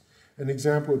feelings. An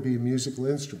example would be a musical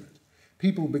instrument.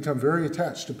 People become very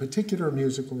attached to particular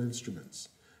musical instruments.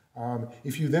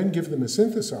 If you then give them a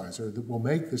synthesizer that will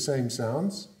make the same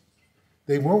sounds,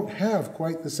 they won't have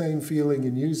quite the same feeling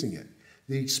in using it.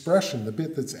 The expression, the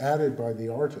bit that's added by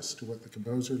the artist to what the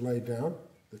composer laid down,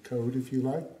 the code, if you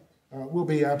like, will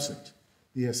be absent.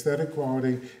 The aesthetic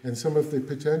quality and some of the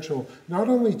potential not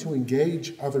only to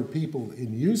engage other people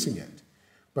in using it,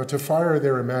 but to fire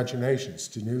their imaginations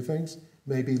to new things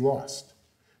may be lost.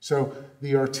 So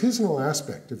the artisanal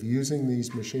aspect of using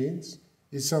these machines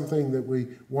is something that we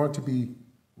want to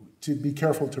be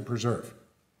careful to preserve.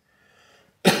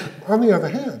 On the other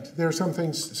hand, there are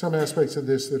some aspects of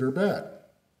this that are bad.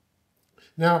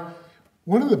 Now,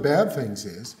 one of the bad things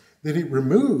is that it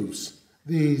removes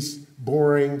these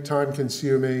boring,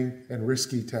 time-consuming, and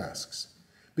risky tasks,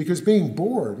 because being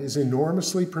bored is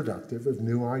enormously productive of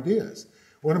new ideas.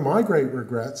 One of my great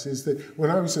regrets is that when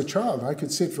I was a child, I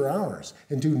could sit for hours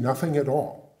and do nothing at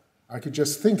all. I could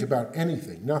just think about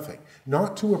anything, nothing,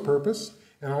 not to a purpose,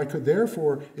 and I could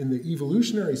therefore, in the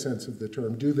evolutionary sense of the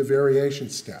term, do the variation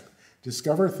step,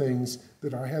 discover things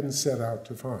that I hadn't set out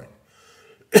to find.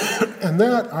 And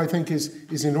that, I think,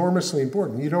 is enormously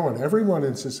important. You don't want everyone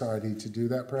in society to do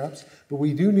that, perhaps, but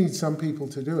we do need some people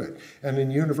to do it. And in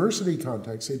university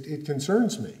context, it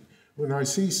concerns me when I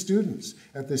see students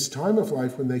at this time of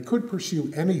life when they could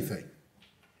pursue anything,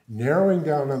 narrowing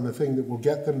down on the thing that will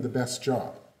get them the best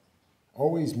job.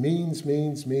 Always means,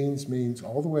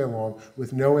 all the way along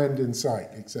with no end in sight,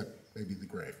 except maybe the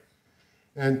grave.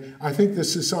 And I think the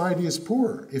society is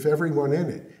poor if everyone in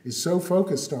it is so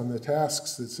focused on the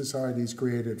tasks that society's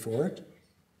created for it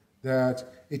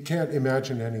that it can't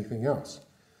imagine anything else.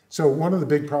 So one of the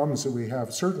big problems that we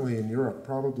have, certainly in Europe,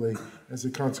 probably as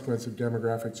a consequence of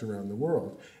demographics around the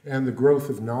world, and the growth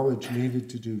of knowledge needed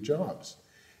to do jobs,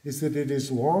 is that it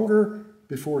is longer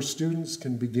before students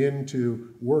can begin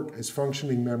to work as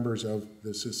functioning members of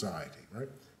the society, right?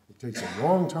 It takes a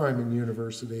long time in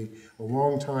university, a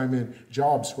long time in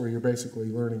jobs where you're basically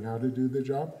learning how to do the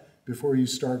job before you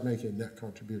start making a net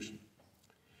contribution.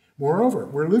 Moreover,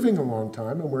 we're living a long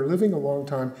time, and we're living a long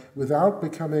time without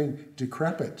becoming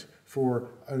decrepit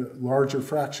for a larger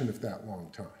fraction of that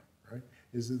long time, right?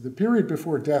 Is that the period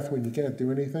before death when you can't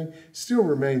do anything still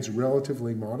remains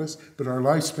relatively modest, but our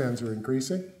lifespans are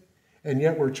increasing, and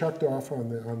yet we're chucked off on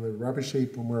the rubbish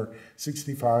heap when we're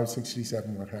 65,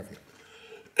 67, what have you.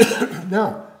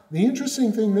 Now, the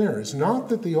interesting thing there is not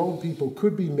that the old people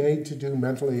could be made to do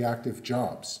mentally active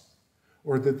jobs,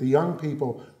 or that the young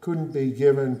people couldn't be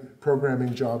given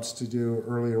programming jobs to do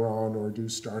earlier on or do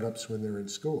startups when they're in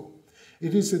school.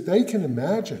 It is that they can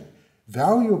imagine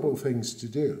valuable things to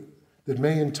do that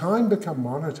may in time become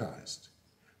monetized,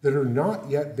 that are not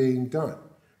yet being done.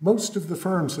 Most of the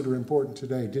firms that are important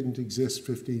today didn't exist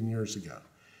 15 years ago.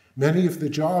 Many of the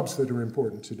jobs that are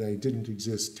important today didn't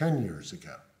exist 10 years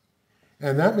ago.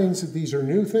 And that means that these are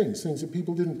new things that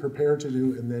people didn't prepare to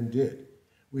do and then did.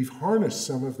 We've harnessed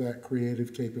some of that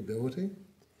creative capability,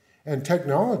 and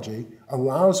technology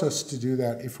allows us to do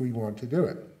that if we want to do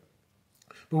it.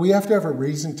 But we have to have a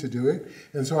reason to do it,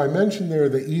 and so I mentioned there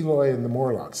the Eloi and the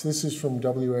Morlocks. This is from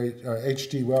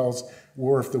H.G. Wells'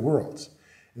 War of the Worlds.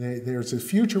 There's a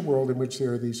future world in which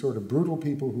there are these sort of brutal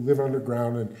people who live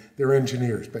underground, and they're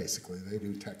engineers, basically. They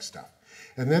do tech stuff.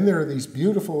 And then there are these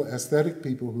beautiful aesthetic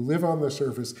people who live on the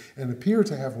surface and appear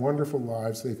to have wonderful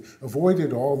lives. They've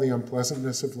avoided all the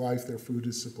unpleasantness of life. Their food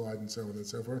is supplied and so on and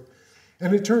so forth.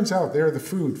 And it turns out they're the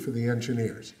food for the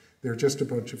engineers. They're just a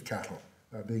bunch of cattle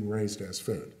being raised as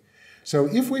food. So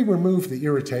if we remove the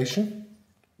irritation,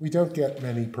 we don't get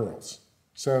many pearls.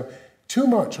 So too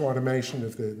much automation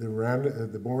of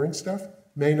the boring stuff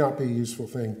may not be a useful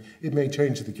thing. It may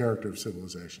change the character of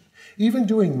civilization. Even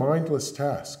doing mindless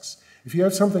tasks. If you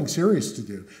have something serious to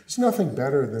do, there's nothing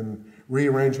better than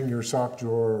rearranging your sock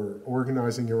drawer, or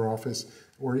organizing your office,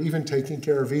 or even taking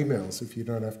care of emails if you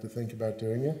don't have to think about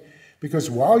doing it. Because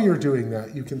while you're doing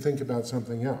that, you can think about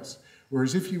something else.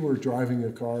 Whereas if you were driving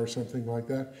a car or something like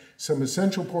that, some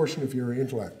essential portion of your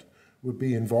intellect would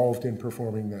be involved in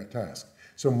performing that task.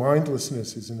 So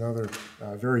mindlessness is another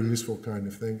very useful kind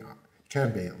of thing,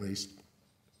 can be at least.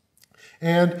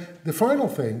 And the final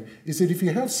thing is that if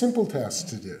you have simple tasks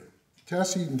to do,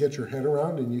 tasks you can get your head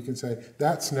around and you can say,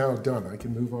 that's now done, I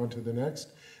can move on to the next,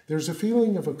 there's a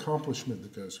feeling of accomplishment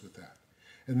that goes with that.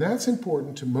 And that's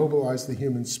important to mobilize the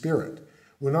human spirit.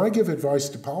 When I give advice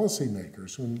to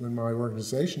policymakers, when my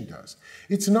organization does,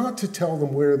 it's not to tell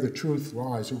them where the truth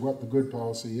lies or what the good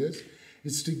policy is.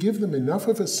 It's to give them enough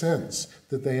of a sense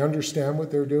that they understand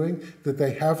what they're doing, that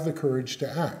they have the courage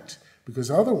to act. Because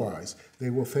otherwise, they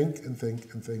will think and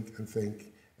think and think and think,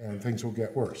 and things will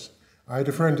get worse. I had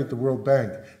a friend at the World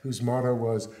Bank whose motto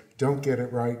was, don't get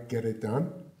it right, get it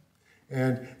done.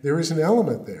 And there is an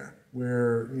element there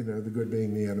where, the good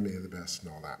being the enemy of the best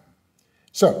and all that.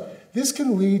 So this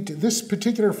can lead to this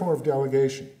particular form of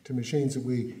delegation to machines that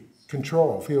we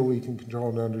feel we can control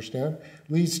and understand,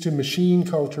 leads to machine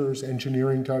cultures,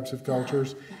 engineering types of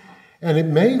cultures, and it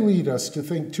may lead us to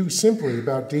think too simply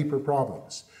about deeper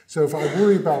problems. So if I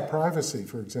worry about privacy,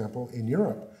 for example, in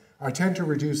Europe, I tend to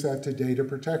reduce that to data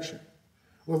protection.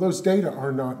 Well, those data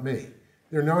are not me.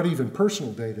 They're not even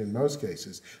personal data in most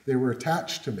cases. They were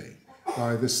attached to me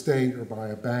by the state or by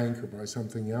a bank or by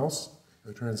something else,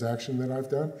 a transaction that I've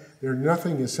done. They're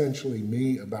nothing essentially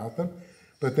me about them.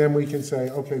 But then we can say,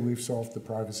 okay, we've solved the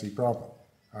privacy problem.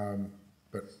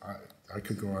 But I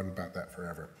could go on about that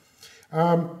forever.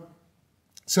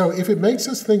 So if it makes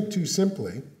us think too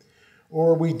simply,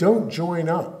 or we don't join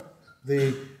up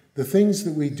the things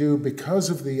that we do because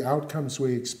of the outcomes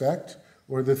we expect,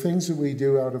 or the things that we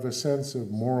do out of a sense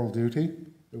of moral duty,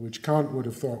 which Kant would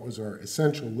have thought was our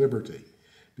essential liberty,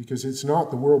 because it's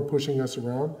not the world pushing us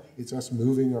around, it's us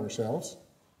moving ourselves.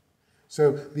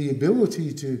 So the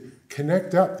ability to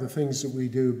connect up the things that we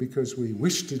do because we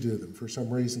wish to do them for some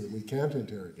reason that we can't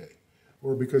interrogate,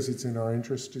 or because it's in our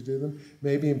interest to do them,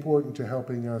 may be important to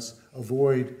helping us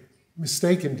avoid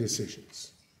mistaken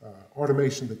decisions,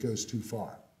 automation that goes too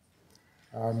far.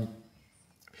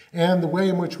 And the way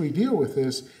in which we deal with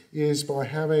this is by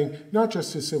having not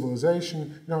just a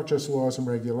civilization, not just laws and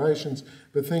regulations,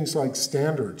 but things like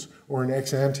standards or an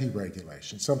ex-ante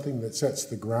regulation, something that sets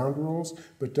the ground rules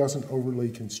but doesn't overly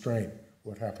constrain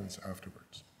what happens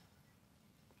afterwards.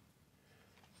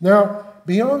 Now,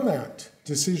 beyond that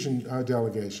decision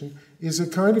delegation is a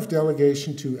kind of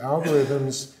delegation to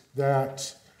algorithms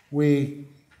that they're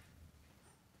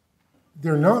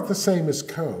not the same as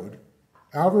code.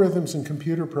 Algorithms and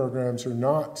computer programs are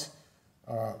not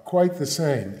quite the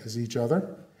same as each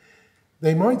other.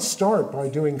 They might start by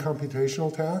doing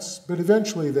computational tasks, but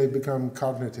eventually they become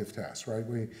cognitive tasks, right?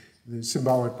 The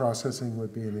symbolic processing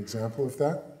would be an example of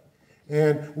that.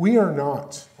 And we are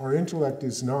not, our intellect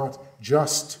is not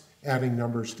just adding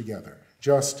numbers together,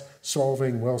 just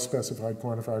solving well-specified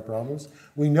quantified problems.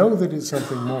 We know that it's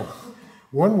something more.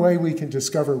 One way we can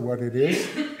discover what it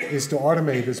is to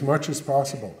automate as much as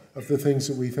possible of the things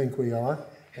that we think we are,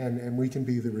 and we can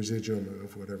be the residuum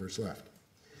of whatever's left.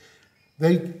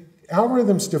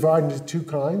 Algorithms divide into two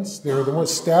kinds. There are the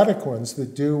most static ones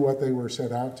that do what they were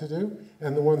set out to do,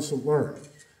 and the ones that learn.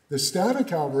 The static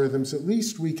algorithms, at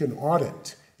least we can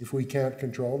audit if we can't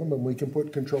control them, and we can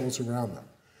put controls around them.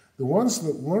 The ones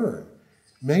that learn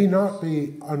may not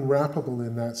be unwrappable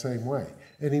in that same way,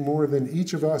 any more than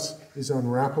each of us is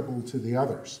unwrappable to the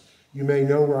others. You may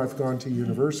know where I've gone to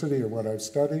university or what I've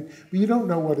studied, but you don't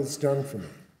know what it's done for me,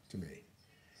 to me.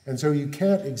 And so you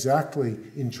can't exactly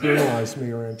internalize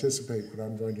me or anticipate what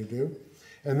I'm going to do.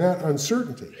 And that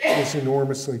uncertainty is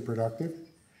enormously productive.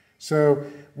 So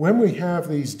when we have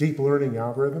these deep learning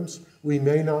algorithms, we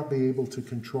may not be able to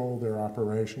control their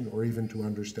operation or even to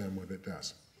understand what it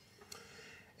does.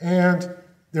 And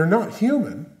they're not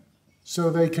human, so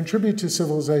they contribute to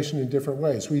civilization in different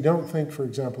ways. We don't think, for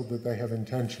example, that they have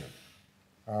intention.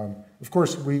 Of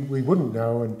course, we wouldn't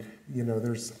know, and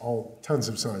there's tons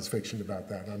of science fiction about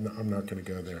that. I'm not going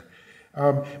to go there.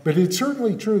 But it's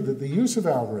certainly true that the use of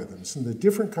algorithms and the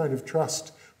different kind of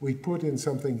trust we put in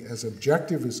something as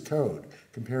objective as code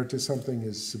compared to something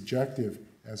as subjective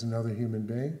as another human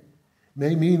being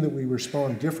may mean that we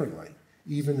respond differently,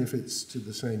 even if it's to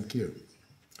the same cue.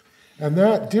 And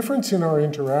that difference in our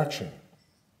interaction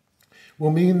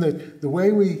will mean that the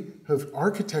way we have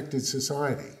architected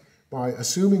society by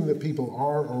assuming that people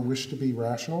are or wish to be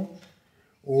rational,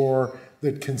 or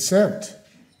that consent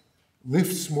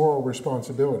lifts moral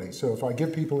responsibility. So if I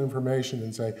give people information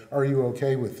and say, are you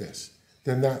okay with this?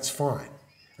 Then that's fine.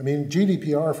 I mean,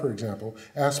 GDPR, for example,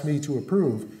 asked me to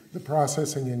approve the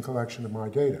processing and collection of my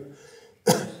data.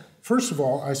 First of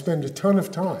all, I spend a ton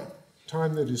of time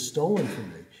that is stolen from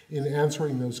me, in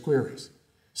answering those queries.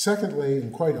 Secondly,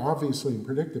 and quite obviously and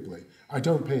predictably, I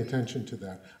don't pay attention to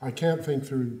that. I can't think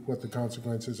through what the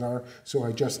consequences are, so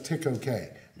I just tick OK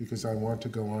because I want to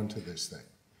go on to this thing.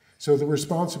 So the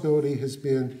responsibility has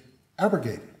been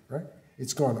abrogated, right?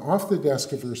 It's gone off the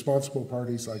desk of responsible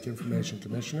parties like information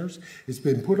commissioners. It's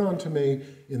been put onto me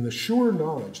in the sure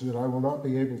knowledge that I will not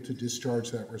be able to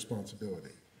discharge that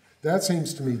responsibility. That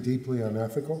seems to me deeply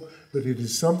unethical, but it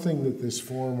is something that this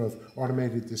form of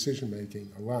automated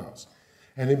decision-making allows.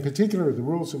 And in particular, the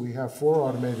rules that we have for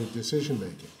automated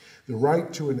decision-making, the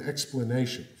right to an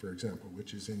explanation, for example,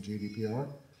 which is in GDPR,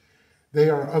 they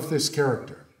are of this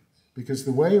character. Because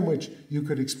the way in which you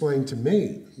could explain to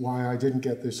me why I didn't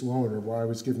get this loan or why I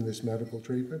was given this medical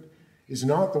treatment is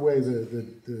not the way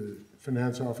the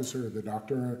finance officer or the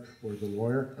doctor or the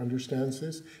lawyer understands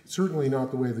this. It's certainly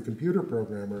not the way the computer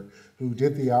programmer who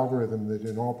did the algorithm that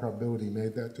in all probability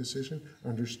made that decision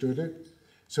understood it.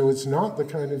 So it's not the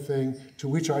kind of thing to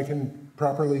which I can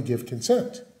properly give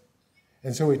consent.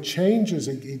 And so it changes,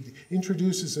 it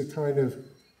introduces a kind of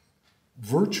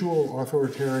virtual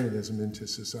authoritarianism into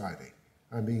society.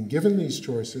 I'm being given these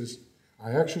choices,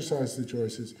 I exercise the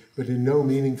choices, but in no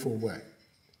meaningful way.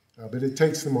 But it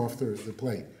takes them off the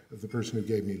plate of the person who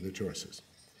gave me the choices.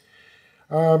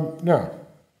 Now,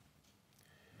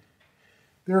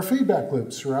 there are feedback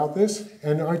loops throughout this,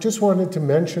 and I just wanted to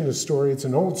mention a story. It's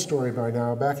an old story by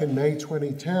now. Back in May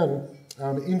 2010,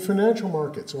 in financial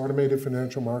markets, automated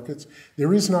financial markets,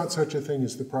 there is not such a thing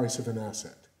as the price of an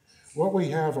asset. What we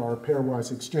have are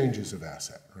pairwise exchanges of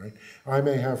asset, right? I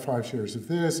may have 5 shares of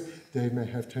this, Dave may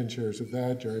have 10 shares of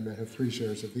that, Jerry may have 3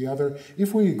 shares of the other.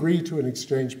 If we agree to an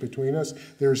exchange between us,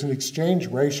 there's an exchange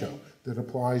ratio that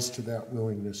applies to that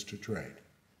willingness to trade.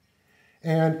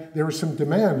 And there is some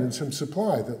demand and some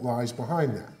supply that lies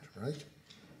behind that, right?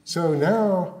 So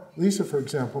now, Lisa, for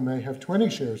example, may have 20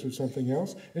 shares of something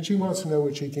else, and she wants to know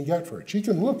what she can get for it. She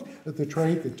can look at the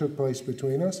trade that took place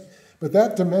between us, but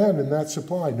that demand and that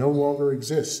supply no longer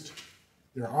exist.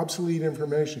 They're obsolete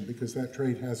information because that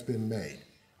trade has been made.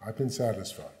 I've been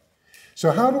satisfied.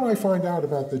 So how do I find out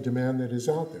about the demand that is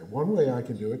out there? One way I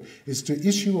can do it is to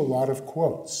issue a lot of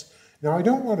quotes. Now, I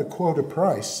don't want to quote a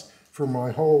price for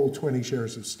my whole 20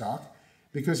 shares of stock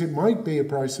because it might be a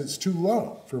price that's too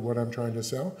low for what I'm trying to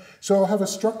sell. So I'll have a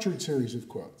structured series of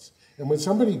quotes. And when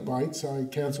somebody bites, I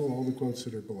cancel all the quotes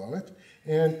that are below it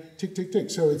and tick, tick,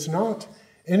 tick. So it's not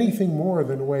anything more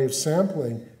than a way of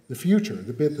sampling the future,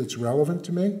 the bit that's relevant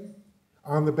to me,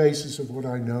 on the basis of what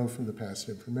I know from the past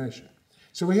information.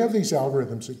 So we have these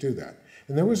algorithms that do that.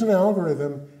 And there was an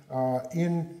algorithm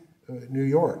in New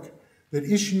York that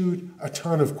issued a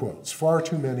ton of quotes, far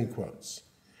too many quotes.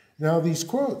 Now, these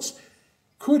quotes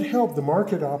could help the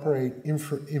market operate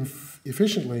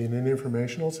efficiently in an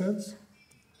informational sense,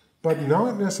 but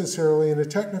not necessarily in a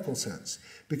technical sense,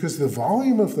 because the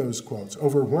volume of those quotes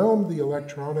overwhelmed the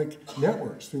electronic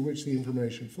networks through which the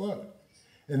information flowed.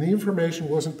 And the information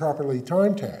wasn't properly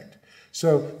time-tagged.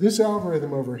 So this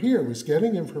algorithm over here was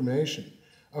getting information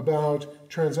about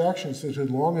transactions that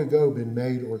had long ago been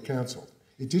made or canceled.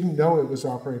 It didn't know it was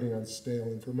operating on stale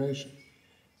information.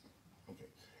 Okay.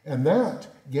 And that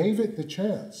gave it the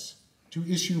chance to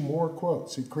issue more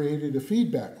quotes. It created a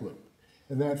feedback loop.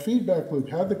 And that feedback loop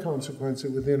had the consequence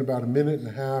that within about a minute and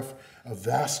a half, a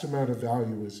vast amount of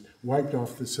value was wiped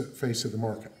off the face of the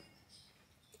market.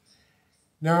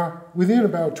 Now, within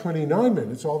about 29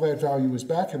 minutes, all that value was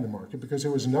back in the market because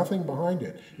there was nothing behind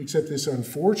it except this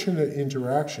unfortunate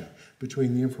interaction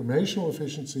between the informational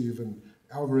efficiency of an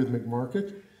algorithmic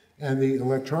market and the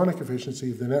electronic efficiency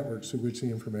of the networks through which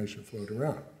the information flowed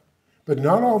around. But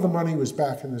not all the money was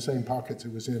back in the same pockets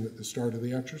it was in at the start of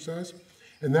the exercise,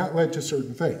 and that led to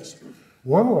certain things.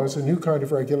 One was a new kind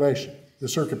of regulation, the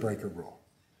circuit breaker rule.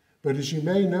 But as you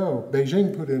may know,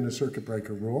 Beijing put in a circuit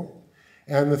breaker rule.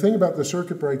 And the thing about the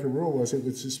circuit breaker rule was it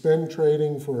would suspend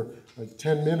trading for like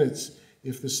 10 minutes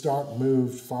if the stock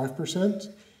moved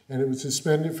 5%, and it would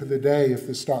suspend it for the day if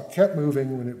the stock kept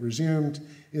moving when it resumed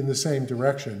in the same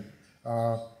direction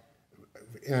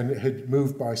and it had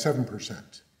moved by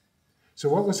 7%. So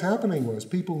what was happening was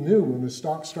people knew when the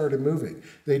stock started moving.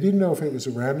 They didn't know if it was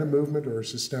a random movement or a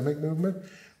systemic movement,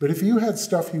 but if you had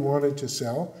stuff you wanted to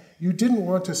sell, you didn't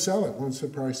want to sell it once the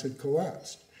price had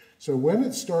collapsed. So when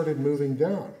it started moving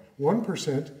down,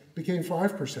 1% became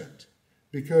 5%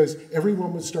 because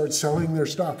everyone would start selling their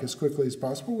stock as quickly as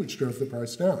possible, which drove the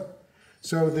price down.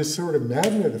 So this sort of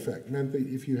magnet effect meant that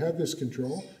if you had this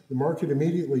control, the market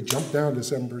immediately jumped down to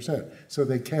 7%. So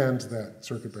they canned that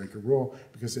circuit breaker rule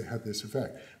because it had this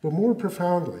effect. But more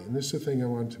profoundly, and this is the thing I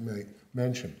want to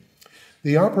mention,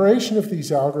 the operation of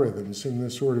these algorithms and the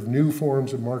sort of new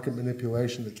forms of market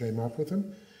manipulation that came up with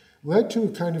them led to a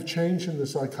kind of change in the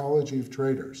psychology of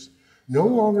traders. No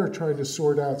longer trying to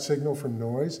sort out signal from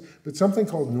noise, but something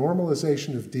called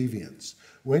normalization of deviance.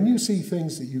 When you see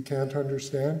things that you can't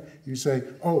understand, you say,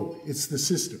 oh, it's the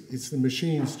system, it's the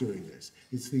machines doing this,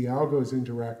 it's the algos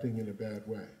interacting in a bad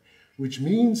way, which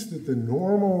means that the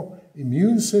normal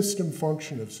immune system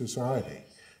function of society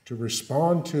to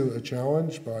respond to a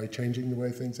challenge by changing the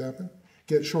way things happen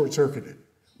gets short-circuited.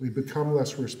 We become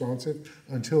less responsive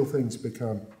until things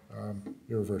become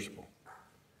irreversible.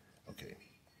 Okay.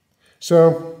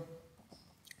 So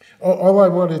all I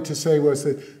wanted to say was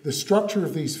that the structure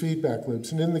of these feedback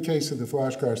loops, and in the case of the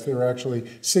flash crash, there are actually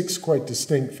 6 quite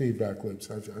distinct feedback loops.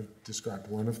 I've described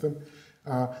one of them,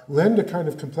 lend a kind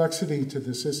of complexity to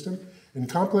the system, and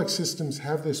complex systems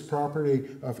have this property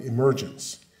of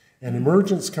emergence. And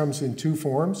emergence comes in 2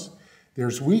 forms.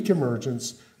 There's weak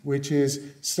emergence, which is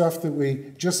stuff that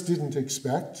we just didn't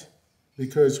expect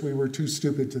because we were too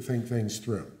stupid to think things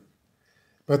through.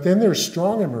 But then there's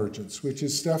strong emergence, which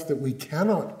is stuff that we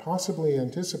cannot possibly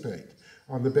anticipate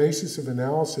on the basis of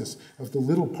analysis of the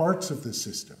little parts of the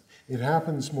system. It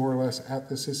happens more or less at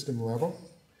the system level.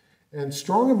 And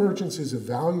strong emergence is a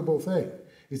valuable thing.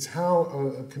 It's how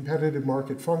a competitive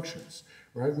market functions,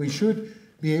 right? We should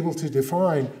be able to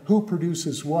define who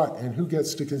produces what and who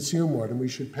gets to consume what, and we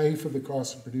should pay for the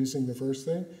cost of producing the first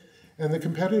thing. And the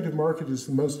competitive market is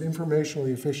the most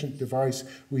informationally efficient device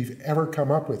we've ever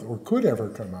come up with, or could ever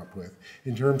come up with,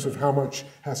 in terms of how much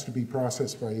has to be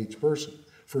processed by each person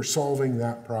for solving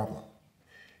that problem.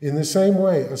 In the same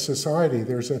way, a society,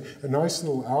 there's a nice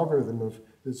little algorithm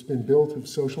that's been built of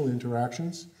social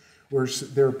interactions, where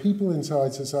there are people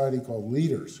inside society called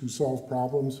leaders who solve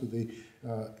problems with the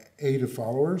aid of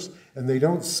followers, and they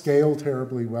don't scale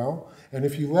terribly well. And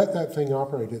if you let that thing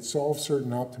operate, it solves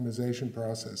certain optimization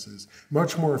processes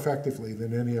much more effectively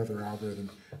than any other algorithm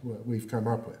we've come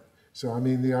up with. So, I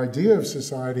mean, the idea of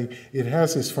society, it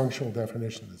has this functional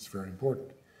definition that's very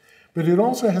important. But it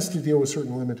also has to deal with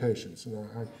certain limitations, and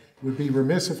I would be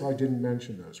remiss if I didn't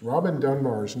mention those. Robin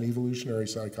Dunbar is an evolutionary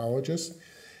psychologist,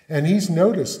 and he's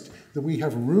noticed that we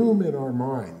have room in our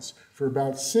minds for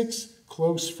about 6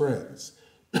 close friends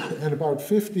and about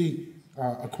 50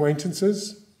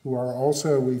 acquaintances who are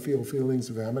also, we feel feelings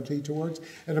of amity towards,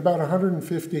 and about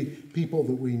 150 people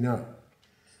that we know.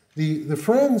 The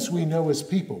friends we know as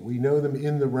people, we know them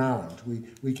in the round.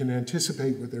 We can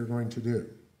anticipate what they're going to do.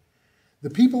 The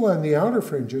people on the outer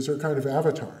fringes are kind of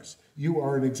avatars. You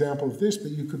are an example of this,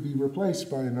 but you could be replaced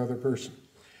by another person.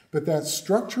 But that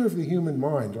structure of the human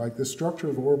mind, like the structure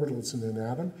of orbitals in an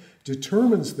atom,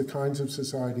 determines the kinds of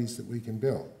societies that we can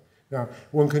build. Now,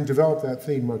 one can develop that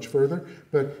theme much further,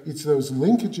 but it's those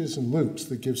linkages and loops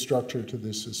that give structure to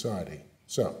this society.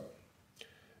 So,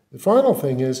 the final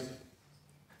thing is,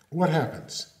 what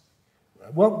happens?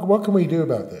 What can we do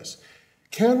about this?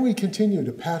 Can we continue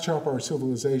to patch up our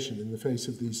civilization in the face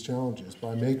of these challenges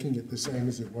by making it the same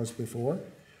as it was before?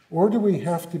 Or do we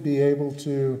have to be able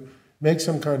to make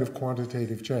some kind of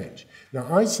quantitative change? Now,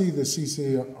 I see the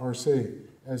CCRC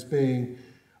as being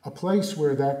a place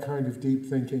where that kind of deep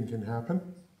thinking can happen,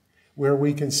 where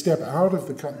we can step out of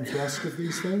the cut and thrust of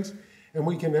these things, and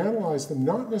we can analyze them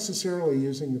not necessarily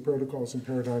using the protocols and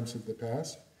paradigms of the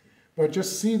past, but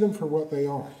just see them for what they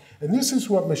are. And this is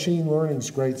what machine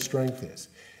learning's great strength is,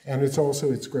 and it's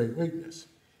also its great weakness.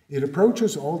 It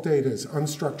approaches all data as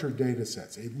unstructured data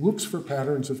sets. It looks for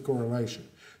patterns of correlation.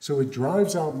 So it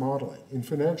drives out modeling. In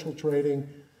financial trading,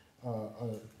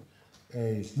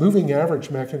 a moving average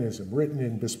mechanism written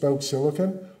in bespoke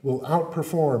silicon will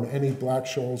outperform any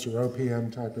Black-Scholes or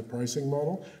OPM type of pricing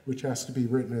model, which has to be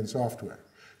written in software.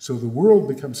 So the world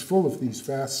becomes full of these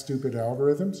fast, stupid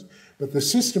algorithms, but the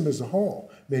system as a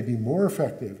whole may be more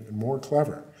effective and more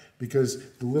clever because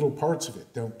the little parts of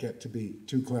it don't get to be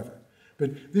too clever.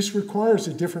 But this requires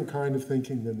a different kind of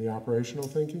thinking than the operational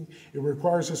thinking. It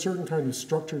requires a certain kind of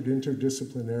structured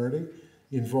interdisciplinarity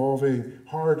involving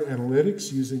hard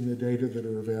analytics using the data that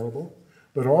are available,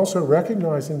 but also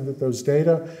recognizing that those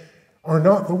data are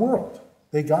not the world.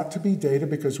 They got to be data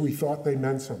because we thought they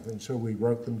meant something, so we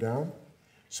wrote them down.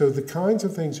 So the kinds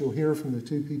of things you'll hear from the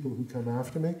two people who come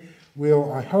after me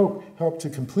will, I hope, help to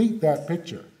complete that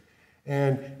picture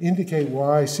and indicate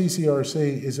why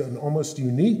CCRC is an almost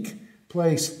unique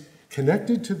place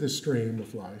connected to the stream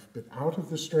of life, but out of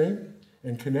the stream,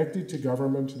 and connected to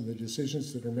government and the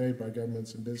decisions that are made by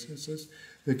governments and businesses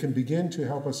that can begin to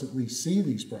help us at least see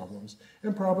these problems,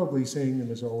 and probably seeing them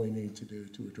is all we need to do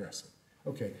to address them.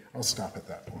 Okay, I'll stop at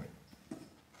that point.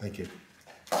 Thank you.